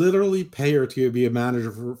 They literally pay her to be a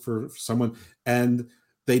manager for someone, and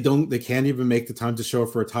they can't even make the time to show her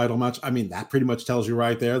for a title match. I mean, that pretty much tells you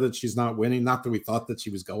right there that she's not winning. Not that we thought that she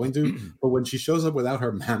was going to, but when she shows up without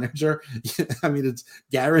her manager, I mean, it's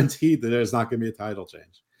guaranteed that there's not going to be a title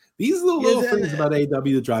change. These little things about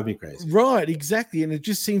AEW that drive me crazy. Right, exactly. And it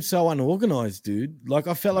just seems so unorganized, dude. Like,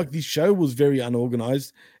 I felt like this show was very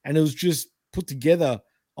unorganized and it was just put together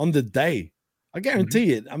on the day. I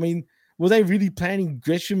guarantee it. I mean, were they really planning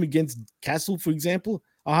Gresham against Castle, for example?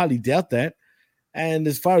 I highly doubt that. And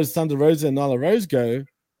as far as Thunder Rosa and Nyla Rose go,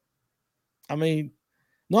 I mean,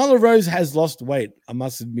 Nyla Rose has lost weight, I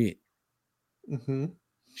must admit. Mm-hmm.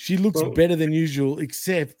 She looks better than usual,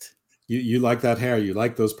 except... You like that hair. You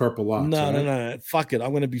like those purple locks. No. Fuck it. I'm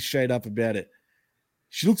going to be straight up about it.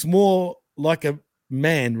 She looks more like a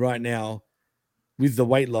man right now with the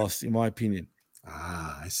weight loss, in my opinion.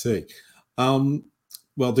 I see.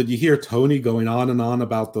 Well, did you hear Tony going on and on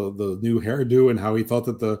about the new hairdo and how he thought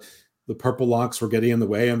that the purple locks were getting in the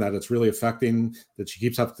way and that it's really affecting, that she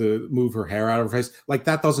keeps having to move her hair out of her face? Like,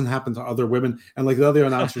 that doesn't happen to other women. And like the other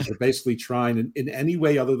announcers are basically trying in any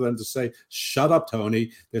way other than to say, shut up,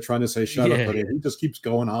 Tony. They're trying to say, shut up, Tony. He just keeps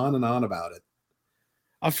going on and on about it.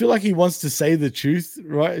 I feel like he wants to say the truth,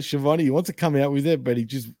 right, Shivani? He wants to come out with it, but he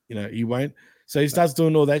just, he won't. So he starts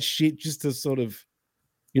doing all that shit just to sort of,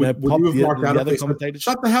 pop the other commentators.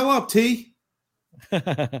 Shut the hell up, T.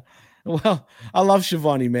 Well, I love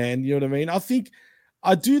Shivani, man. You know what I mean?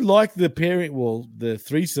 I do like the pairing, the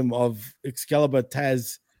threesome of Excalibur,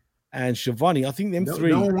 Taz, and Shivani. I think them three.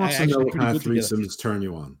 No one wants to know what kind of threesomes turn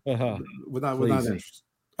you on. Without interest.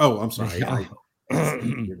 Oh, I'm sorry. I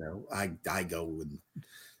go with.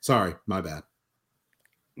 Sorry, my bad.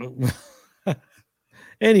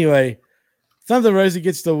 Anyway, Thunder Rosa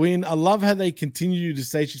gets the win. I love how they continue to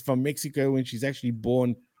say she's from Mexico when she's actually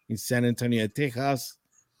born in San Antonio, Texas.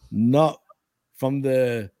 Not from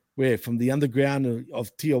the underground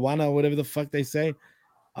of Tijuana or whatever the fuck they say.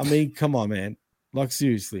 I mean, come on, man. Like,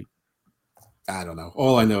 seriously. I don't know.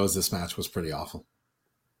 All I know is this match was pretty awful.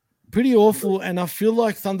 Pretty awful, and I feel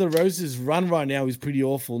like Thunder Rosa's run right now is pretty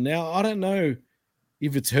awful. Now, I don't know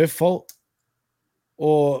if it's her fault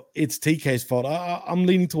or it's TK's fault. I'm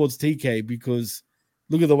leaning towards TK because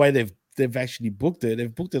look at the way they've actually booked her.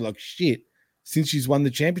 They've booked her like shit since she's won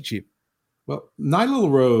the championship. Well, Nyla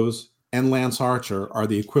Rose and Lance Archer are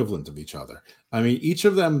the equivalent of each other. I mean, each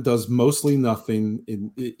of them does mostly nothing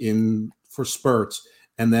in for spurts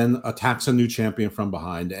and then attacks a new champion from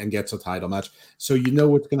behind and gets a title match. So you know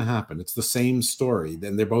what's going to happen. It's the same story.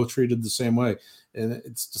 Then they're both treated the same way. And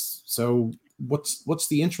it's just so what's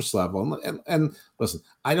the interest level? And listen,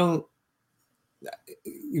 I don't,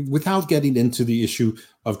 without getting into the issue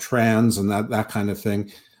of trans and that kind of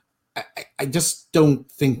thing, I just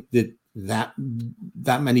don't think that that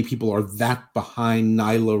many people are that behind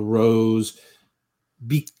Nyla Rose.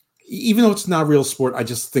 Even though it's not real sport, I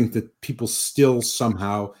just think that people still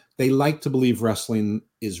somehow, they like to believe wrestling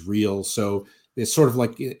is real. So there's sort of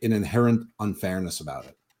like an inherent unfairness about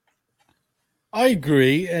it. I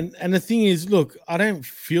agree. And the thing is, look, I don't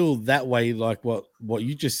feel that way like what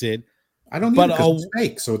you just said. I don't need it because it's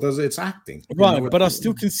fake, so it's acting. Right, but I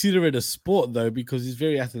still consider it a sport, though, because it's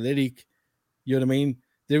very athletic. You know what I mean?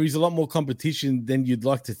 There is a lot more competition than you'd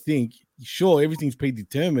like to think. Sure, everything's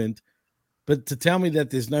predetermined, but to tell me that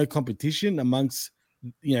there's no competition amongst,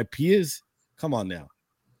 peers, come on now.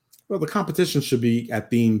 Well, the competition should be at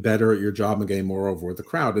being better at your job and getting more over with the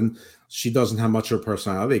crowd. And she doesn't have much of her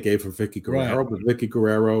personality. They gave her Vicky Guerrero, but Vicky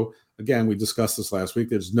Guerrero, again, we discussed this last week.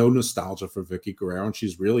 There's no nostalgia for Vicky Guerrero, and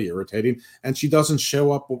she's really irritating. And she doesn't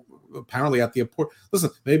show up apparently at the airport.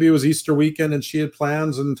 Listen, maybe it was Easter weekend and she had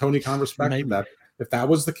plans, and Tony Khan respected that. If that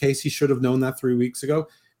was the case, he should have known that 3 weeks ago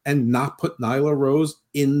and not put Nyla Rose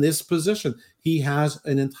in this position. He has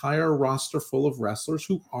an entire roster full of wrestlers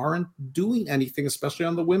who aren't doing anything, especially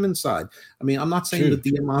on the women's side. I mean, I'm not saying that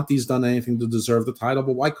Diamante's done anything to deserve the title,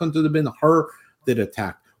 but why couldn't it have been her that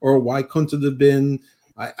attacked? Or why couldn't it have been,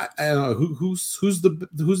 I don't know, who's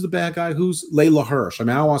the bad guy? Who's Layla Hirsch? I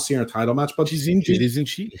mean, I don't want to see her title match, but she's injured, isn't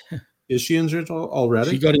she? Is she injured already?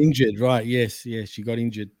 She got injured, right? Yes, she got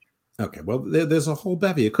injured. Okay, well, there's a whole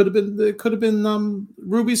bevy. It could have been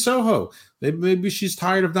Ruby Soho. Maybe she's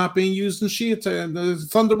tired of not being used in Shia.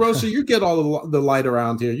 Thunder Rosa, you get all the light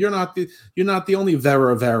around here. You're not the only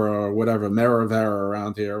Vera or whatever, Mera Vera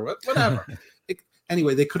around here. Whatever.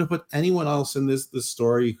 Anyway, they could have put anyone else in this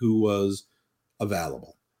story who was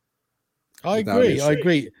available. I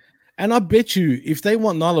agree. And I bet you if they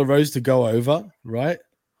want Nyla Rose to go over, right?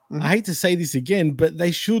 Mm-hmm. I hate to say this again, but they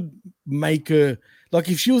should make her. Like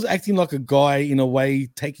if she was acting like a guy in a way,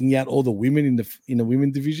 taking out all the women in the women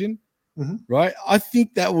division, right? I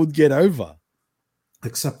think that would get over.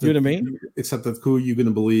 Except that, you know what I mean? Except that who are you going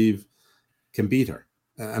to believe can beat her?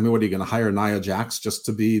 I mean, what are you going to hire Nia Jax just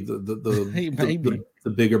to be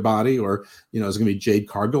the bigger body, or is it going to be Jade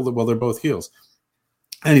Cargill? Well, they're both heels.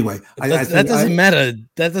 Anyway, that doesn't matter.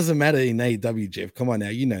 That doesn't matter in AEW, Jeff. Come on now,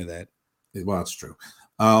 you know that. Well, that's true.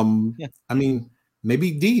 I mean.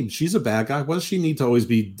 Maybe Deeb, she's a bad guy. What does she need to always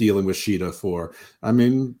be dealing with Shida for? I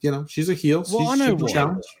mean, she's a heel. Well, I know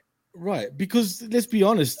why. Right, because let's be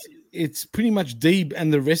honest, it's pretty much Deeb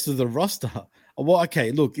and the rest of the roster. Well,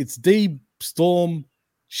 okay, look, it's Deeb, Storm,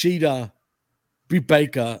 Shida, Britt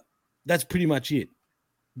Baker. That's pretty much it.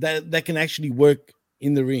 That can actually work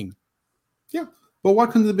in the ring. Yeah, but why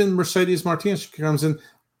couldn't it have been Mercedes Martinez? She comes in.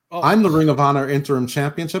 I'm the Ring of Honor interim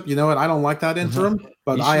championship. You know what? I don't like that interim,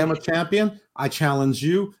 but I am a champion. I challenge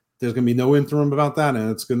you. There's going to be no interim about that,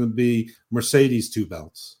 and it's going to be Mercedes 2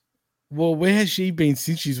 belts. Well, where has she been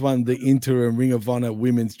since she's won the interim Ring of Honor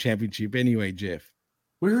Women's Championship anyway, Jeff?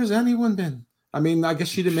 Where has anyone been? I mean, I guess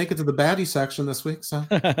she didn't make it to the baddie section this week, so.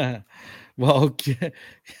 Well,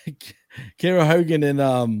 Kara Hogan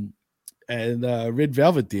and Red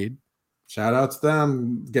Velvet did. Shout out to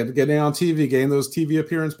them, getting on TV, getting those TV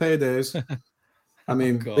appearance paydays. I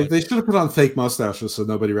mean, they should have put on fake mustaches so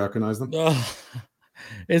nobody recognized them.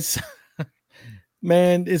 It's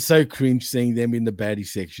so cringe seeing them in the baddie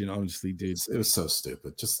section. Honestly, dude, it was so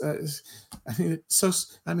stupid. Just,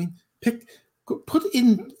 put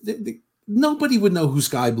in. Nobody would know who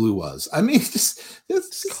Sky Blue was. I mean,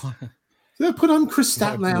 put on Chris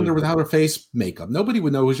Statlander without her face makeup. Nobody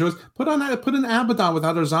would know who she was. Put in Abaddon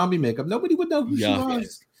without her zombie makeup. Nobody would know who she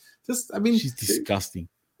was. She's disgusting.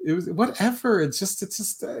 It was whatever. It's just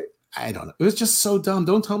I don't know. It was just so dumb.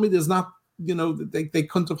 Don't tell me there's not, they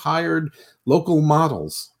couldn't have hired local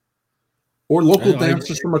models or local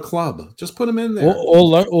dancers from a club. Just put them in there. Or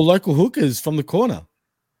local hookers from the corner.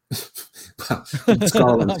 Well, it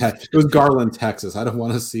was Garland, Texas. I don't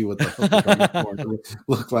want to see what the hookers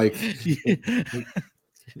look like.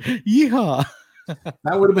 Yeehaw.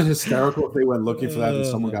 That would have been hysterical if they went looking for that and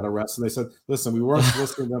someone got arrested. And they said, listen, we weren't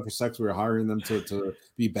soliciting them for sex. We were hiring them to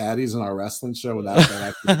be baddies in our wrestling show. And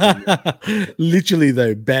that literally,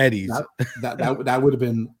 though, baddies. That would have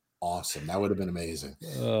been awesome. That would have been amazing.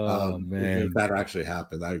 Oh, man. If that actually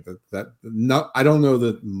happened. I don't know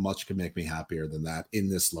that much could make me happier than that in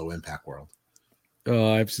this low impact world.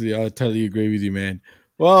 Oh, absolutely. I totally agree with you, man.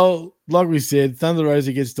 Well, like we said, Thunder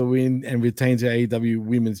Rosa gets the win and retains her AEW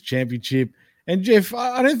Women's Championship. And Jeff,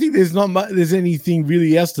 I don't think there's anything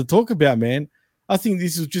really else to talk about, man. I think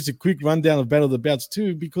this was just a quick rundown of Battle of the Belts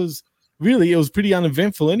too, because really it was pretty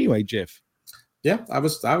uneventful anyway, Jeff. Yeah, I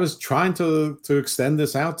was trying to extend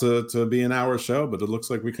this out to be an hour show, but it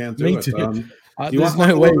looks like we can't do it. Too. Do you There's want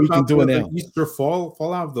to no talk way a little we bit can about do it the now. Easter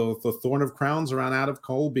fallout, the Thorn of Crowns around Adam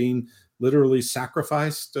Cole being literally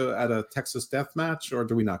sacrificed at a Texas death match, or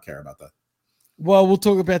do we not care about that? Well, we'll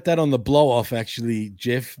talk about that on the blow off, actually,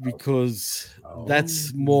 Jeff, because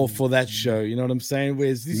that's more for that show. You know what I'm saying?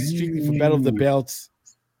 Whereas this is strictly for Battle of the Belts,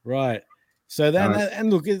 right? So then,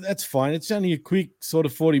 and look, that's fine. It's only a quick sort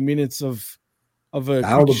of 40 minutes of a Battle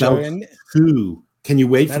quick of the show. Belts And 2. Can you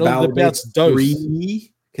wait for Battle of the Belts Dose.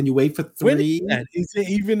 3? Can you wait for 3? When is that? Is there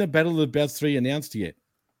even a Battle of the Belts 3 announced yet?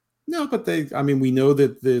 No, but we know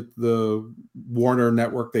that the Warner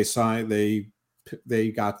Network,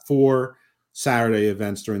 they got 4 Saturday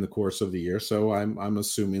events during the course of the year. So I'm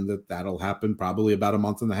assuming that'll happen probably about a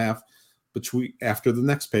month and a half after the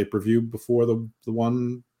next pay-per-view before the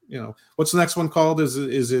one, what's the next one called?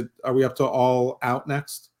 Is it are we up to All Out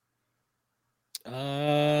next? Or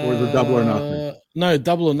is it Double or Nothing? No,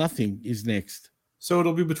 Double or Nothing is next. So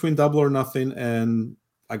it'll be between Double or Nothing and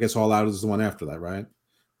I guess All Out is the one after that, right?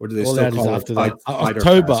 Or do they All still Out call is it after that? Fighter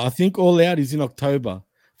October. Fest? I think All Out is in October.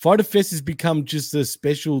 Fighter Fest has become just a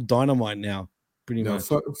special Dynamite now, pretty much.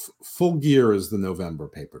 Full Gear is the November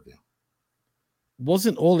pay-per-view.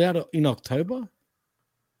 Wasn't All Out in October?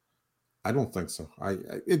 I don't think so.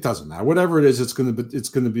 It doesn't matter. Whatever it is,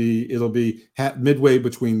 it'll be midway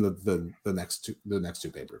between the next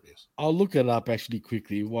two pay-per-views. I'll look it up actually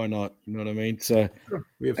quickly. Why not? You know what I mean? So sure.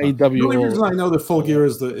 The only reason I know that Full Gear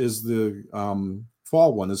is the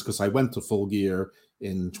fall one is because I went to Full Gear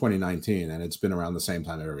in 2019, and it's been around the same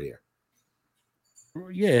time every year.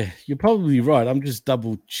 Yeah, you're probably right. I'm just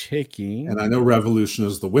double checking. And I know Revolution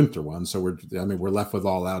is the winter one, so we're left with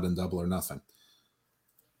All Out and Double or Nothing.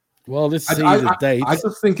 Well, let's see the dates. I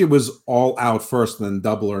just think it was All Out first, and then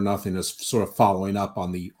Double or Nothing is sort of following up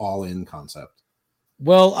on the All In concept.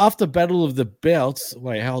 Well, after Battle of the Belts,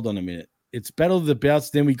 wait, hold on a minute. It's Battle of the Belts,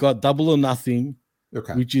 then we got Double or Nothing,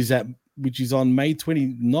 okay, which is on May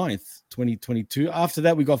 29th, 2022. After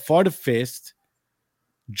that, we got Fighter Fest,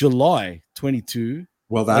 July 22.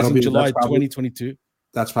 Well, that'll be July 2022.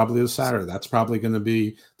 That's probably the Saturday. That's probably going to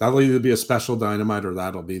be, that'll either be a special Dynamite or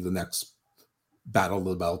that'll be the next Battle of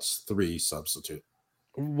the Belts 3 substitute.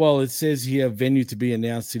 Well, it says here venue to be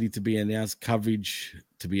announced, city to be announced, coverage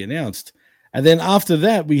to be announced. And then after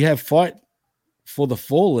that, we have Fight for the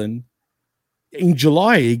Fallen in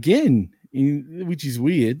July again, which is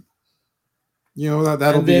weird.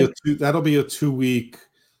 That'll be a 2-week,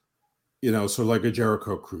 sort of like a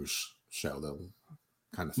Jericho Cruise show, though,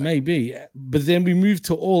 kind of thing. Maybe, but then we move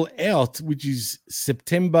to All Out, which is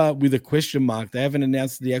September with a question mark. They haven't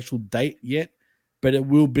announced the actual date yet, but it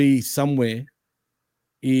will be somewhere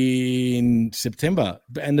in September.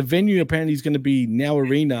 And the venue apparently is going to be Now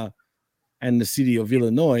Arena and the city of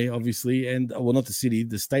Illinois, obviously, and well, not the city,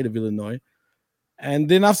 the state of Illinois. And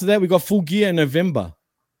then after that, we got Full Gear in November.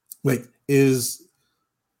 Wait,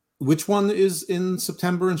 which one is in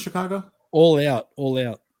September in Chicago? All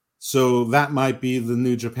Out. So that might be the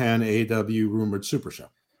New Japan AEW rumored Super Show.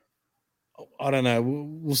 I don't know.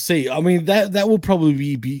 We'll see. I mean, that will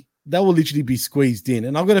probably be that will literally be squeezed in,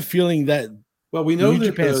 and I've got a feeling that. Well, we know New that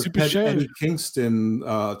Japan Super Show. Eddie Kingston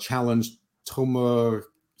challenged Tomohiro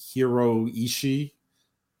Ishii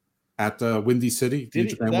at Windy City.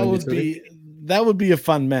 That would be a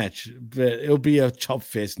fun match, but it'll be a chop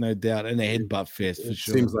fest, no doubt, and a headbutt fest for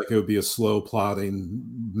sure. Seems like it would be a slow plodding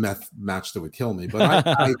match that would kill me. But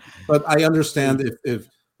I understand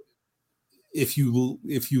if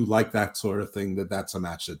you like that sort of thing, that's a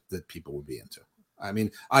match that people would be into. I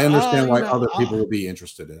mean, I understand why other people would be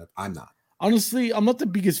interested in it. I'm not. Honestly, I'm not the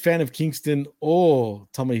biggest fan of Kingston or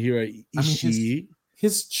Tomohiro Ishii. I mean,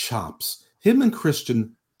 his chops, him and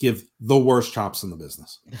Christian give the worst chops in the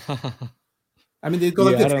business. I mean, they go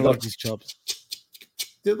like this. I don't like his chops.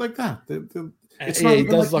 They're like that. He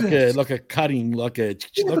does like a cutting, like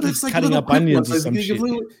he's cutting up onions or some shit.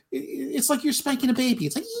 It's like you're spanking a baby.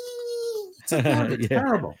 It's like, it's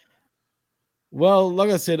terrible. Well, like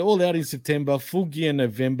I said, All Out in September, Full Gear in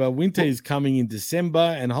November, Winter is coming in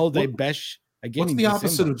December, and Holiday Bash again. What's the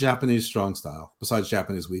opposite of Japanese strong style besides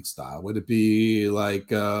Japanese weak style? Would it be like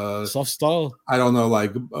soft style? I don't know,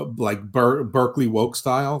 like Berkeley woke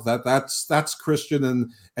style. That's Christian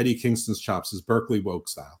and Eddie Kingston's chops is Berkeley woke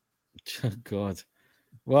style. Oh, God.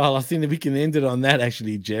 Well, I think that we can end it on that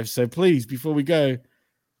actually, Jeff. So please, before we go,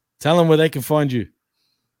 tell them where they can find you.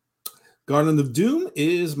 Garden of Doom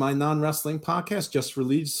is my non-wrestling podcast. Just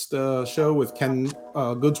released a show with Ken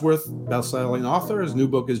Goodsworth, best-selling author. His new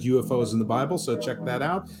book is UFOs in the Bible, so check that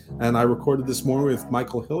out. And I recorded this morning with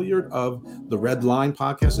Michael Hilliard of the Red Line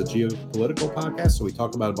podcast, a geopolitical podcast. So we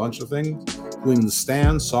talk about a bunch of things, including the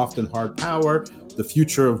stand, soft and hard power, the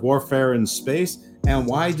future of warfare in space, and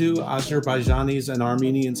why do Azerbaijanis and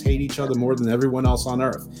Armenians hate each other more than everyone else on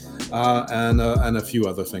Earth, and a few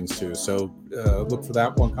other things too. So look for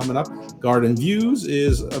that one coming up. Garden Views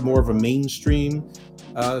is more of a mainstream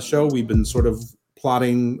show. We've been sort of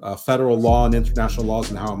plotting federal law and international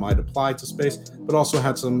laws and how it might apply to space, but also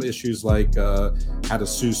had some issues like how to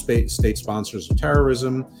sue state sponsors of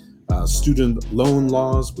terrorism, student loan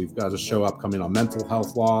laws. We've got a show upcoming on mental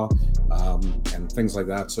health law, and things like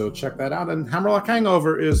that. So check that out. And Hammerlock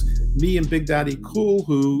Hangover is me and Big Daddy Cool,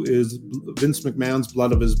 who is Vince McMahon's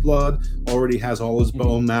blood of his blood, already has all his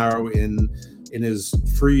bone marrow in his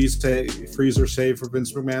freezer save for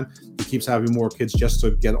Vince McMahon. He keeps having more kids just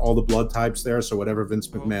to get all the blood types there, so whatever Vince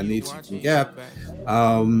McMahon needs, he can get.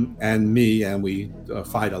 And we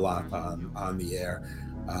fight a lot on the air.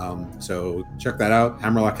 So check that out,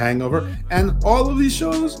 Hammerlock Hangover. And all of these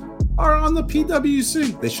shows are on the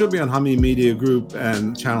PWC. They should be on Hummy Media Group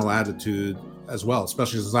and Channel Attitude as well,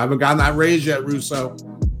 especially since I haven't gotten that raise yet, Russo.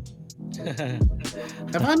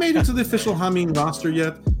 Have I made it to the official Humming roster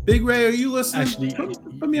yet? Big Ray, are you listening? Actually,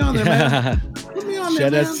 put me on there, man. Put me on there,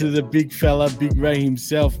 shout man. out to the big fella, Big Ray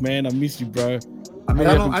himself, man. I miss you, bro. I mean,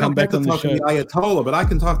 I don't get to on the talk to the Ayatollah, but I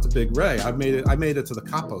can talk to Big Ray. I made it to the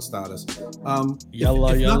capo status.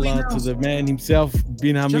 Yalla to the man himself,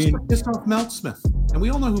 Bin Hamin. Just like this off Melt Smith, and we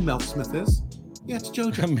all know who Melt Smith is. Yeah, it's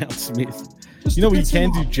JoJo. Melt Smith. You know what you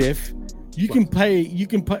can do, Jeff? You can pay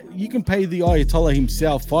the Ayatollah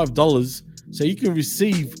himself $5 so you can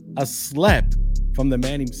receive a slap from the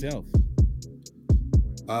man himself.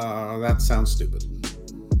 That sounds stupid.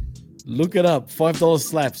 Look it up. $5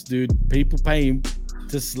 slaps, dude. People pay him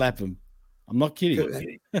to slap him. I'm not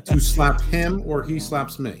kidding. To slap him or he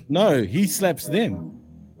slaps me? No, he slaps them.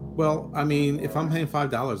 Well, I mean, if I'm paying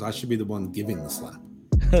 $5, I should be the one giving the slap.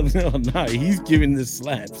 No, he's giving the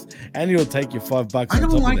slaps, and he'll take your $5. I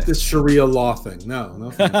don't like this Sharia law thing.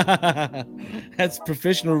 No. That's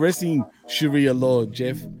professional wrestling Sharia law,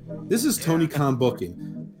 Jeff. This is Tony Khan booking.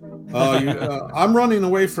 I'm running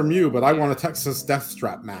away from you, but I want a Texas Death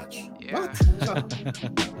Strap match. What?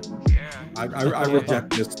 I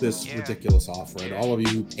reject this ridiculous offer. And all of you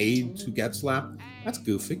who paid to get slapped, that's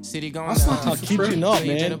goofy. I'll keep you not,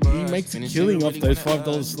 man. He makes a killing off those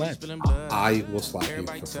 $5 slaps. I will slap you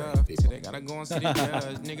for free, people.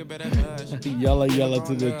 Yalla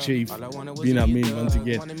to the chief. You know what I mean, once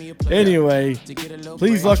again. Anyway,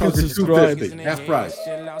 please like and subscribe. Half price.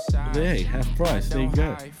 Hey, half price. There you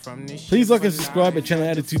go. Please like and subscribe at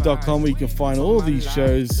channelattitude.com, where you can find all these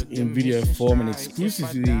shows in video form and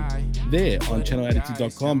exclusively there on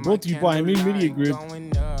channelattitude.com. Brought to you by Hameen Media Group.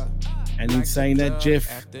 And in saying that,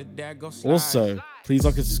 Jeff, also, please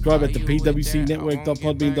like and subscribe at the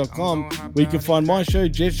pwcnetwork.podbean.com, where you can find my show,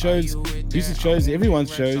 Jeff's shows, Chris's shows,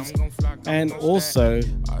 everyone's shows. And also,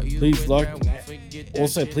 please like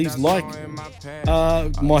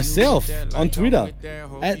myself on Twitter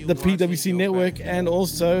at the PWC Network, and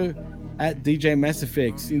also at DJ Mass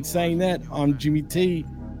Effects. In saying that, I'm Jimmy T,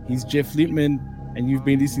 he's Jeff Lippman, and you've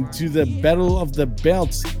been listening to the Battle of the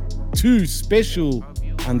Belts 2 special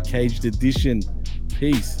Uncaged edition.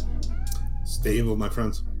 Peace. Stay evil, my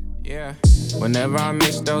friends. Yeah. Whenever I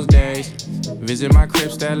miss those days, visit my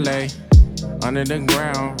cribs that lay under the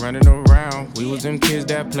ground, running around. We was them kids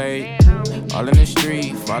that played all in the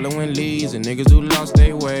street, following leads and niggas who lost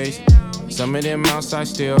their ways. Some of them outside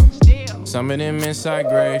still, some of them inside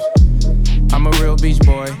graves. I'm a real beach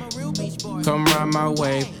boy. Come ride my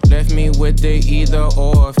wave, left me with the either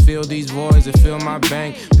or. Fill these voids and fill my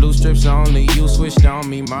bank. Blue strips only, you switched on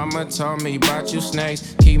me. Mama told me about you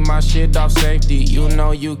snakes. Keep my shit off safety. You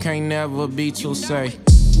know you can't never be too safe.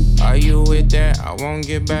 Are you with that? I won't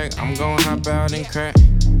get back. I'm gon' hop out and crack.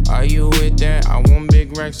 Are you with that? I want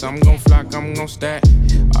big racks. I'm gon' flock, I'm gon' stack.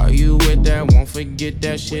 Are you with that? Won't forget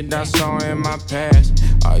that shit I saw in my past.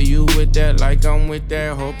 Are you with that? Like I'm with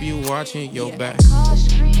that. Hope you watching your back.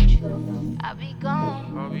 I be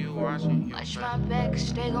gone. Watch my back,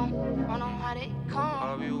 stay gon' run on how they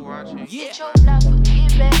come. Get your block, but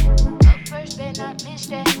get back. Up first, better not miss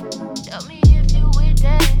that. Tell me if you with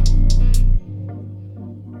that.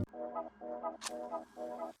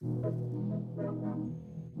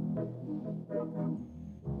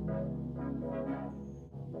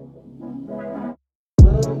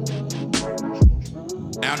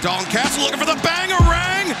 Now Dalton Castle looking for the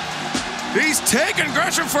bangerang. He's taking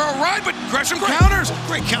Gresham for a ride, but Gresham counters.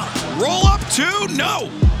 Great counter. Roll up 2, no.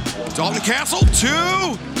 Dalton Castle, 2.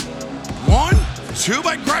 1, 2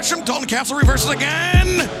 by Gresham. Dalton Castle reverses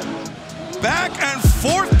again. Back and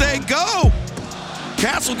forth they go.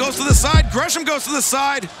 Castle goes to the side. Gresham goes to the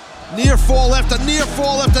side. Near fall after near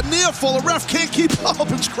fall after near fall. The ref can't keep up.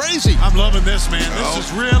 It's crazy. I'm loving this, man. This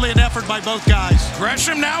is really an effort by both guys.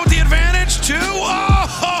 Gresham now with the advantage. 2.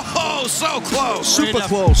 Oh, so close. Super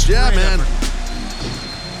close. Yeah, man.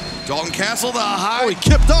 Dalton Castle, the high. Oh, he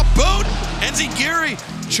kipped up. Boot. Enziguri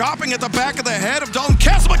chopping at the back of the head of Dalton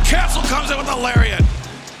Castle, but Castle comes in with a lariat.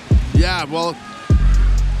 Yeah, well,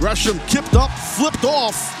 Gresham kipped up, flipped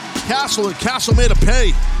off Castle, and Castle made a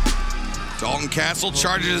pay. Dalton Castle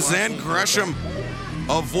charges in. Gresham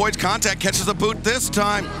avoids contact, catches the boot this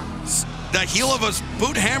time. The heel of his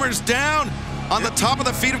boot hammers down on the top of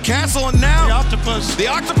the feet of Castle, and now the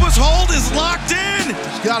octopus hold is locked in.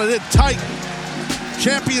 He's got it in tight.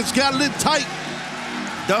 Champion's got it in tight.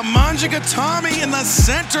 The Manjigatami in the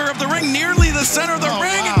center of the ring, nearly the center of the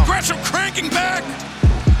ring, and Gresham cranking back.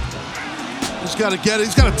 He's got to get it.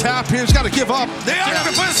 He's got to tap here. He's got to give up. The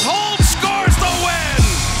octopus hold scores the win.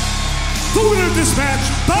 The winner of this match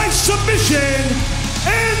by submission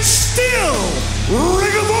and still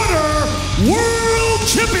Ring of Honor World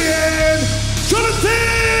Champion,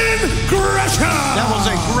 Jonathan Gresham. That was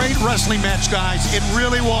a great wrestling match, guys. It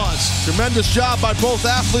really was. Tremendous job by both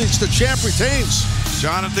athletes. The champ retains.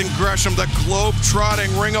 Jonathan Gresham, the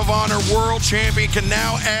globe-trotting Ring of Honor World Champion, can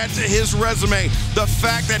now add to his resume the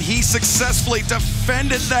fact that he successfully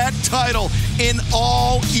defended that title in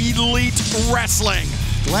All Elite Wrestling.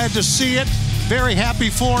 Glad to see it. Very happy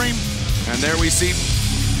for him. And there we see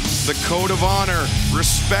the code of honor.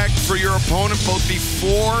 Respect for your opponent both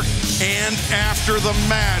before and after the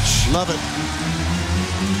match. Love it.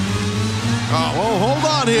 Oh, hold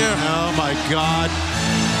on here. Oh, my God.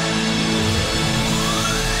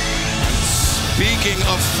 Speaking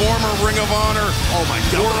of former Ring of Honor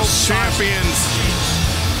World Champions,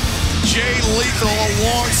 Jay Lethal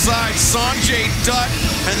alongside Sanjay Dutt,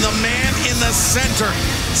 and the man in the center,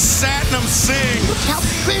 Satnam Singh. Look how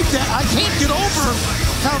big that, I can't get over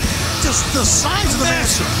how just the size of the man.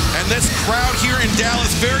 And this crowd here in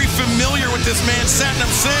Dallas, very familiar with this man, Satnam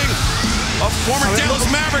Singh, a former Dallas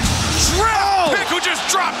Mavericks draft pick who just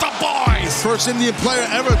dropped the boys. First Indian player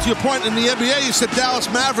ever, to your point, in the NBA. You said Dallas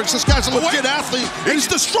Mavericks. This guy's a legit athlete, and he's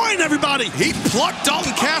destroying everybody. He plucked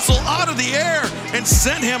Dalton Castle out of the air and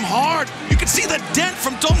sent him hard. You can see the dent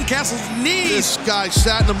from Dalton Castle's knees. This guy,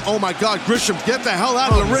 Satnam, oh my God, Gresham, get the hell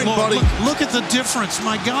out of the ring, buddy. Look at the difference,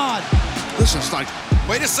 my God. This is like...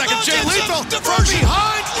 Wait a second, Jay Lethal from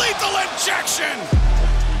behind, lethal injection.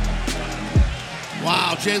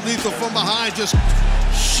 Wow, Jay Lethal from behind, just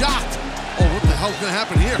shocked. Oh, what the hell's gonna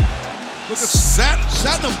happen here? Look at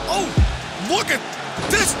Satnam. Oh, look at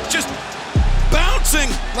this, just bouncing.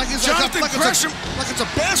 Like it's Jonathan Gresham. Like it's a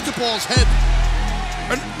basketball's head.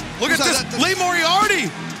 And look at this, Lee Moriarty,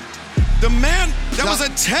 the man that was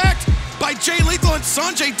attacked by Jay Lethal and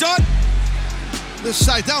Sanjay Dutt. This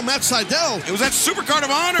Seidel, Matt Seidel. It was that Supercard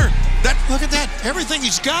of Honor. Look at that. Everything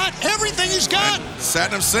he's got. Everything he's got. And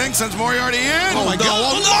Satnam Singh sends Moriarty in. Oh, my God.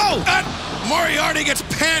 Oh, no. And Moriarty gets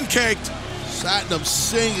pancaked. Satnam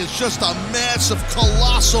Singh is just a massive,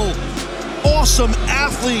 colossal, awesome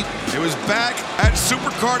athlete. It was back at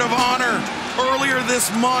Supercard of Honor earlier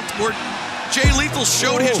this month where Jay Lethal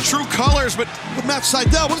showed his true colors, but Matt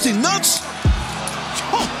Seidel, what is he, nuts?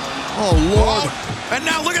 Oh, Lord. And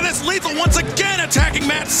now look at this, Lethal once again attacking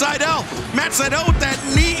Matt Seidel. Matt Seidel with that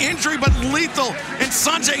knee injury, but Lethal and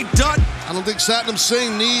Sanjay Dutt. I don't think Satnam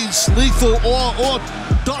Singh needs Lethal or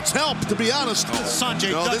Dutt's help, to be honest.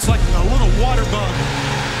 Sanjay Dutt's like a little water bug.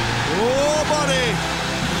 Oh, buddy.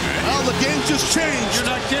 Well, the game just changed. You're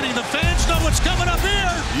not kidding. The fans know what's coming up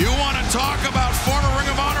here. You want to talk about former Ring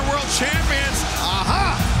of Honor World Champions?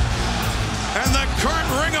 Aha! And the current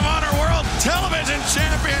Ring of Honor World Television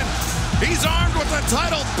Champion. He's armed with a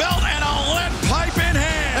title belt and a lead pipe in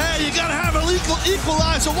hand. Hey, you gotta have an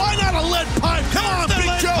equalizer. Why not a lead pipe? Come on, Big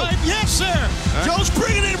Joe. Pipe. Yes, sir. Joe's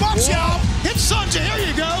bringing it. Watch out. Hit Sanjay. Here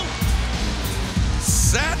you go.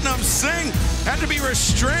 Satnam Singh had to be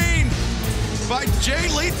restrained by Jay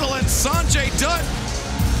Lethal and Sanjay Dutt.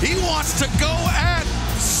 He wants to go at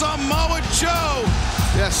Samoa Joe.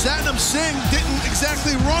 Yeah, Satnam Singh didn't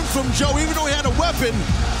exactly run from Joe, even though he had a weapon.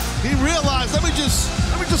 He realized, let me just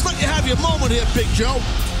let you have your moment here, Big Joe.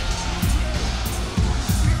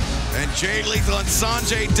 And Jay Lethal and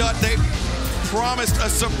Sanjay Dutt, they promised a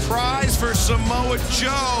surprise for Samoa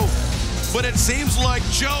Joe, but it seems like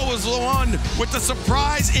Joe is the one with the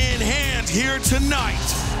surprise in hand here tonight.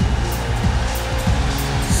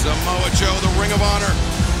 Samoa Joe, the Ring of Honor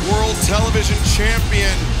World Television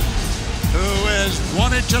Champion, who has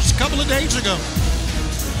won it just a couple of days ago.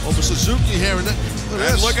 Over Suzuki here.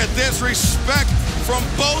 And look at this respect from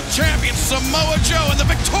both champions, Samoa Joe and the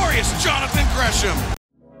victorious Jonathan Gresham.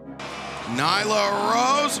 Nyla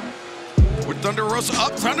Rose with Thunder Rosa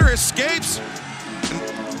up. Thunder escapes.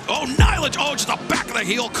 Nyla, just the back of the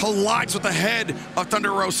heel collides with the head of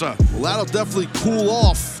Thunder Rosa. Well, that'll definitely cool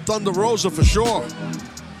off Thunder Rosa for sure.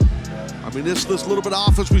 I mean, this little bit of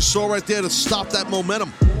offense we saw right there to stop that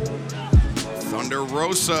momentum. Thunder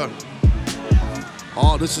Rosa.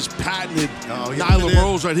 Oh, this is patented Nyla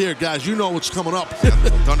Rose right here, guys. You know what's coming up.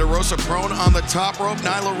 Thunder Rosa prone on the top rope.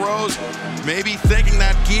 Nyla Rose maybe thinking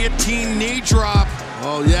that guillotine knee drop.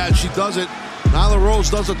 Oh, yeah, she does it. Nyla Rose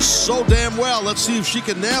does it so damn well. Let's see if she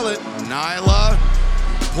can nail it. Nyla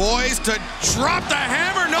poised to drop the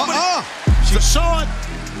hammer. Nobody. She saw it.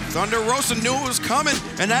 Thunder Rosa knew it was coming,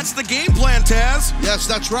 and that's the game plan, Taz. Yes,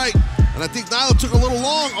 that's right. And I think Nyla took a little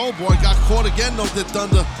long. Oh, boy, got caught again, though, did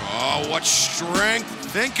Thunder. Oh, what strength.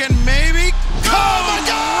 Thinking maybe. Oh, my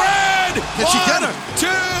God! Red! Can she get her? 2.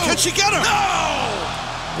 Can she get her? No!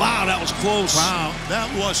 Wow, that was close. Wow,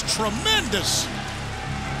 that was tremendous.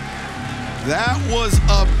 That was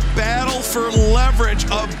a battle for leverage,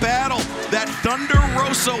 a battle that Thunder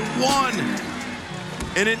Rosa won.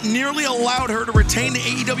 And it nearly allowed her to retain the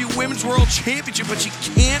AEW Women's World Championship, but she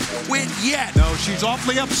can't quit yet. No, she's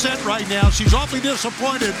awfully upset right now. She's awfully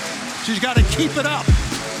disappointed. She's got to keep it up.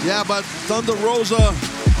 Yeah, but Thunder Rosa,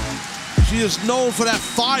 she is known for that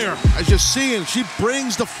fire. As you're seeing, she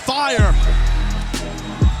brings the fire.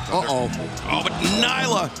 Oh, but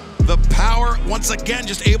Nyla, the power, once again,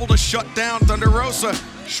 just able to shut down Thunder Rosa.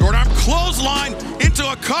 Short arm clothesline into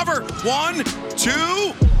a cover. 1,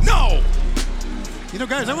 2, no. You know,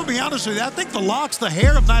 guys, I'm going to be honest with you. I think the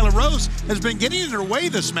hair of Nyla Rose has been getting in her way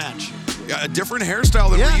this match. Yeah, a different hairstyle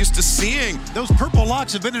than we're used to seeing. Those purple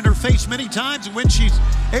locks have been in her face many times, and when she's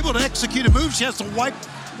able to execute a move, she has to wipe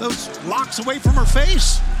those locks away from her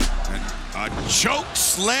face. And a choke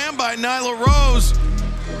slam by Nyla Rose.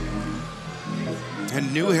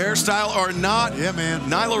 And new hairstyle or not, yeah, man.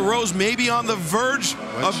 Nyla Rose may be on the verge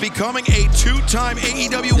of becoming a 2-time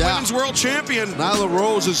AEW Women's World Champion. Nyla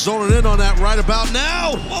Rose is zoning in on that right about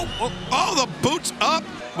now. Oh, the boots up.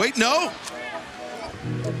 Wait, no.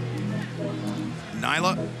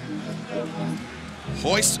 Nyla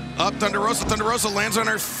hoists up Thunder Rosa. Thunder Rosa lands on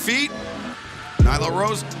her feet. Nyla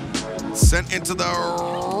Rose sent into the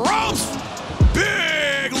ropes.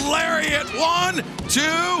 Big lariat. 1, 2,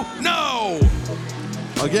 no.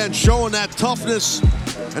 Again, showing that toughness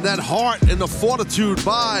and that heart and the fortitude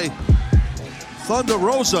by Thunder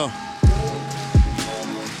Rosa.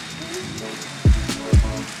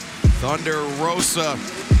 Thunder Rosa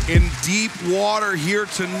in deep water here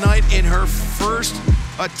tonight in her first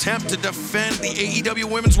attempt to defend the AEW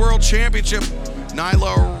Women's World Championship.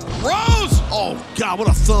 Nyla Rose! Oh, God, what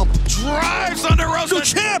a thump. Drives Thunder Rosa. New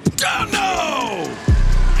champ! Oh, no!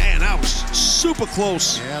 Man, that was super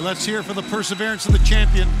close. Yeah, let's hear for the perseverance of the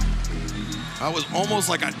champion. That was almost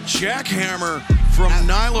like a jackhammer from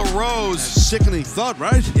Nyla Rose. Sickening thud,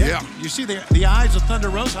 right? Yeah. You see the eyes of Thunder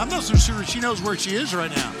Rose? I'm not so sure she knows where she is right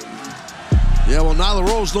now. Yeah, well, Nyla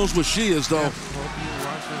Rose knows where she is, though.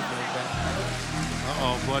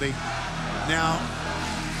 Uh-oh, buddy. Now,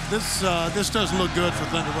 this doesn't look good for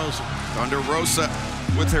Thunder Rosa. Thunder Rosa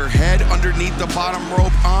with her head underneath the bottom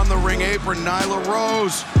rope on the ring apron. Nyla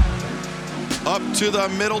Rose up to the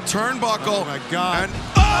middle turnbuckle. Oh, my God.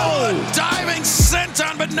 And diving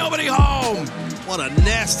senton, but nobody home. What a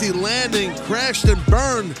nasty landing. Crashed and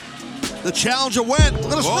burned. The challenger went.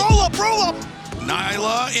 Let us roll up.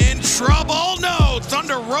 Nyla in trouble. No,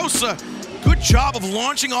 Thunder Rosa. Good job of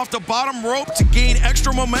launching off the bottom rope to gain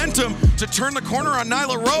extra momentum to turn the corner on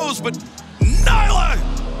Nyla Rose, but Nyla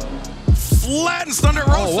flattens Thunder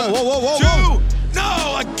Rosa. Whoa.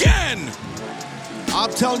 No, again.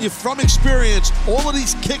 I'm telling you from experience, all of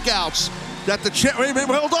these kickouts that the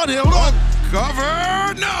hold on.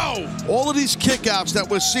 Cover, no. All of these kickouts that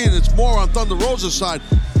we're seeing, it's more on Thunder Rosa's side.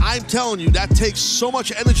 I'm telling you, that takes so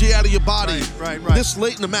much energy out of your body. Right. This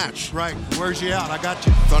late in the match. Right. Where's she out? I got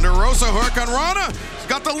you. Thunder Rosa, Hurricane Rana.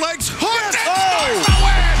 Got the legs hooked. Yes. The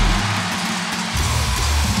win.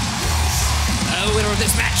 The winner of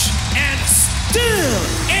this match, and still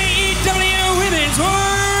AEW Women's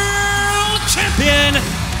World Champion,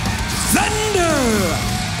 Thunder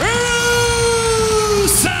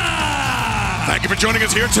Rosa. The Thank you for joining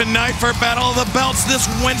us here tonight for Battle of the Belts this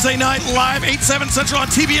Wednesday night, live 8/7 Central on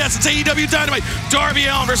TBS. It's AEW Dynamite. Darby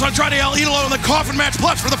Allin versus Andrade El Idolo in the Coffin Match.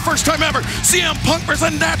 Plus, for the first time ever, CM Punk versus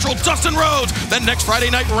The Natural, Dustin Rhodes. Then next Friday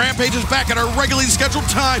night, Rampage is back at our regularly scheduled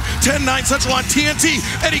time, 10/9 Central on TNT.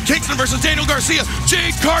 Eddie Kingston versus Daniel Garcia.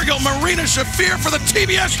 Jade Cargill, Marina Shafir for the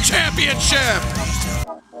TBS Championship.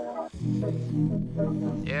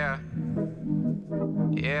 Yeah.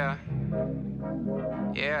 Yeah.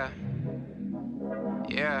 Yeah.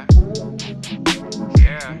 Yeah.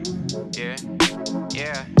 Yeah. Yeah.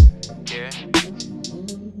 Yeah. Yeah.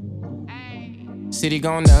 City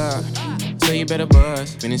going up, so you better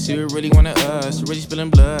buzz. Finna see who really wanna us, really spilling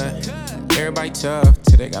blood. Everybody tough,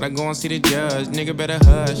 till they gotta go and see the judge. Nigga better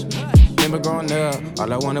hush. Remember growing up,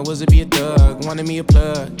 all I wanted was to be a thug. Wanted me a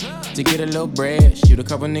plug, to get a little bread. Shoot a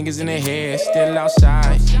couple niggas in the head, still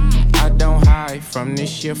outside. I don't hide from this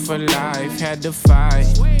shit for life. Had to fight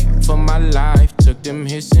for my life. Took them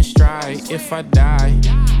hits in stride. If I die,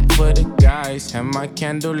 for the guys. Have my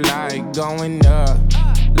candlelight going up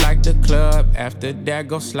like the club. After that,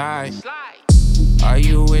 go slide. Are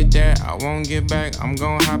you with that? I won't get back. I'm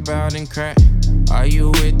gon' hop out and crack. Are you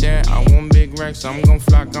with that? I want big racks. I'm gon'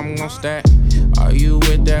 flock. I'm gon' stack. Are you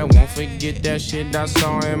with that? Won't forget that shit I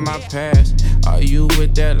saw in my past. Are you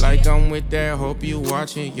with that? Like I'm with that. Hope you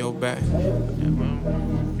watching your back. Hope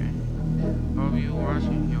you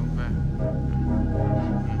watching your back.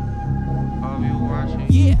 Hope you watching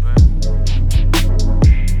your back.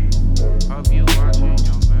 Hope you watching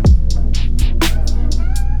your back.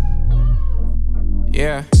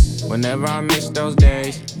 Yeah, whenever I miss those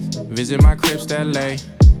days, visit my cribs that lay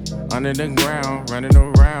under the ground, running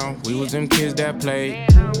around. We was them kids that played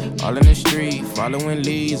all in the street, following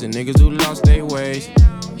leads and niggas who lost their ways.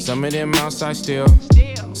 Some of them outside still,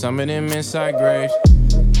 some of them inside graves.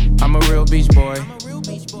 I'm a real beach boy,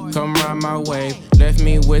 come ride my wave. Left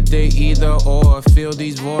me with the either or. Fill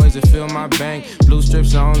these voids and fill my bank. Blue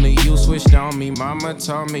strips only, you switched on me. Mama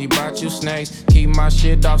told me about you snakes. Keep my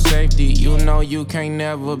shit off safety. You know you can't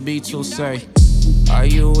never be too safe. Are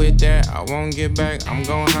you with that? I won't get back. I'm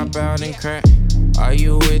gon' hop out and crack. Are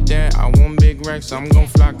you with that? I want big racks. I'm gon'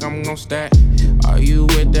 flock. I'm gon' stack. Are you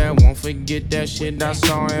with that? Won't forget that shit I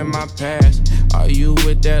saw in my past. Are you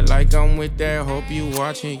with that? Like I'm with that. Hope you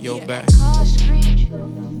watching your back.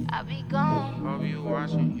 I be gone. Hope you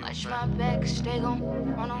watching your Watch my back, stay gon'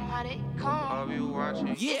 run on how they come. Hope you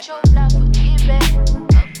watching. Get your life, get back.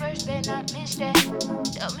 Up first, better not miss that.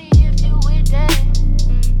 Tell me if you with that.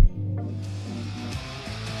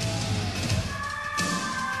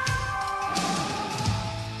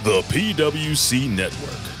 The PWC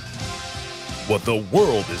Network. What the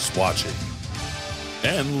world is watching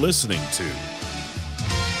and listening to.